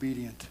to be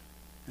obedient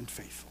and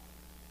faithful.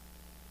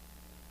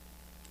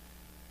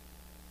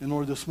 And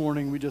Lord, this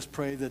morning we just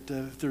pray that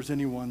if there's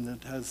anyone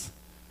that has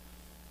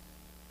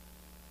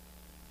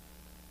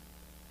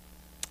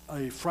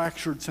a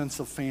fractured sense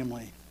of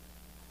family,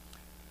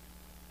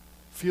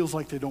 feels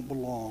like they don't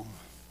belong,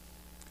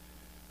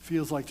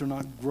 feels like they're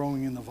not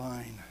growing in the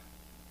vine,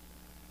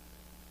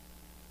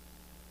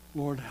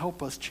 Lord,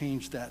 help us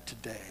change that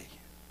today.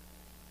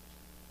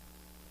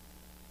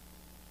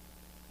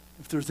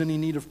 If there's any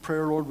need of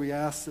prayer, Lord, we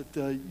ask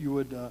that you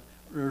would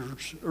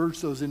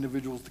urge those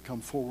individuals to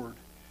come forward.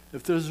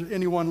 If there's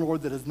anyone,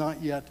 Lord, that has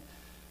not yet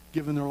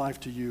given their life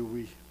to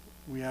you,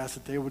 we ask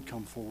that they would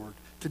come forward.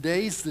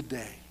 Today's the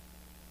day.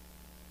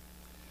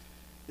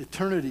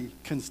 Eternity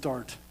can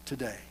start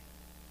today.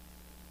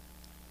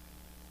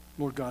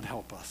 Lord God,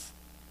 help us.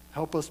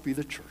 Help us be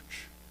the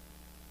church.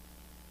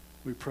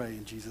 We pray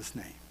in Jesus'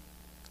 name.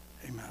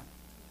 Amen.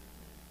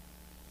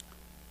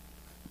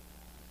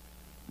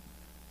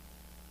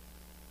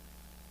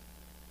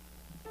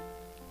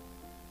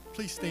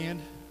 Please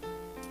stand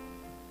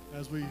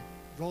as we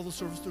draw the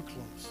service to a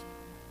close.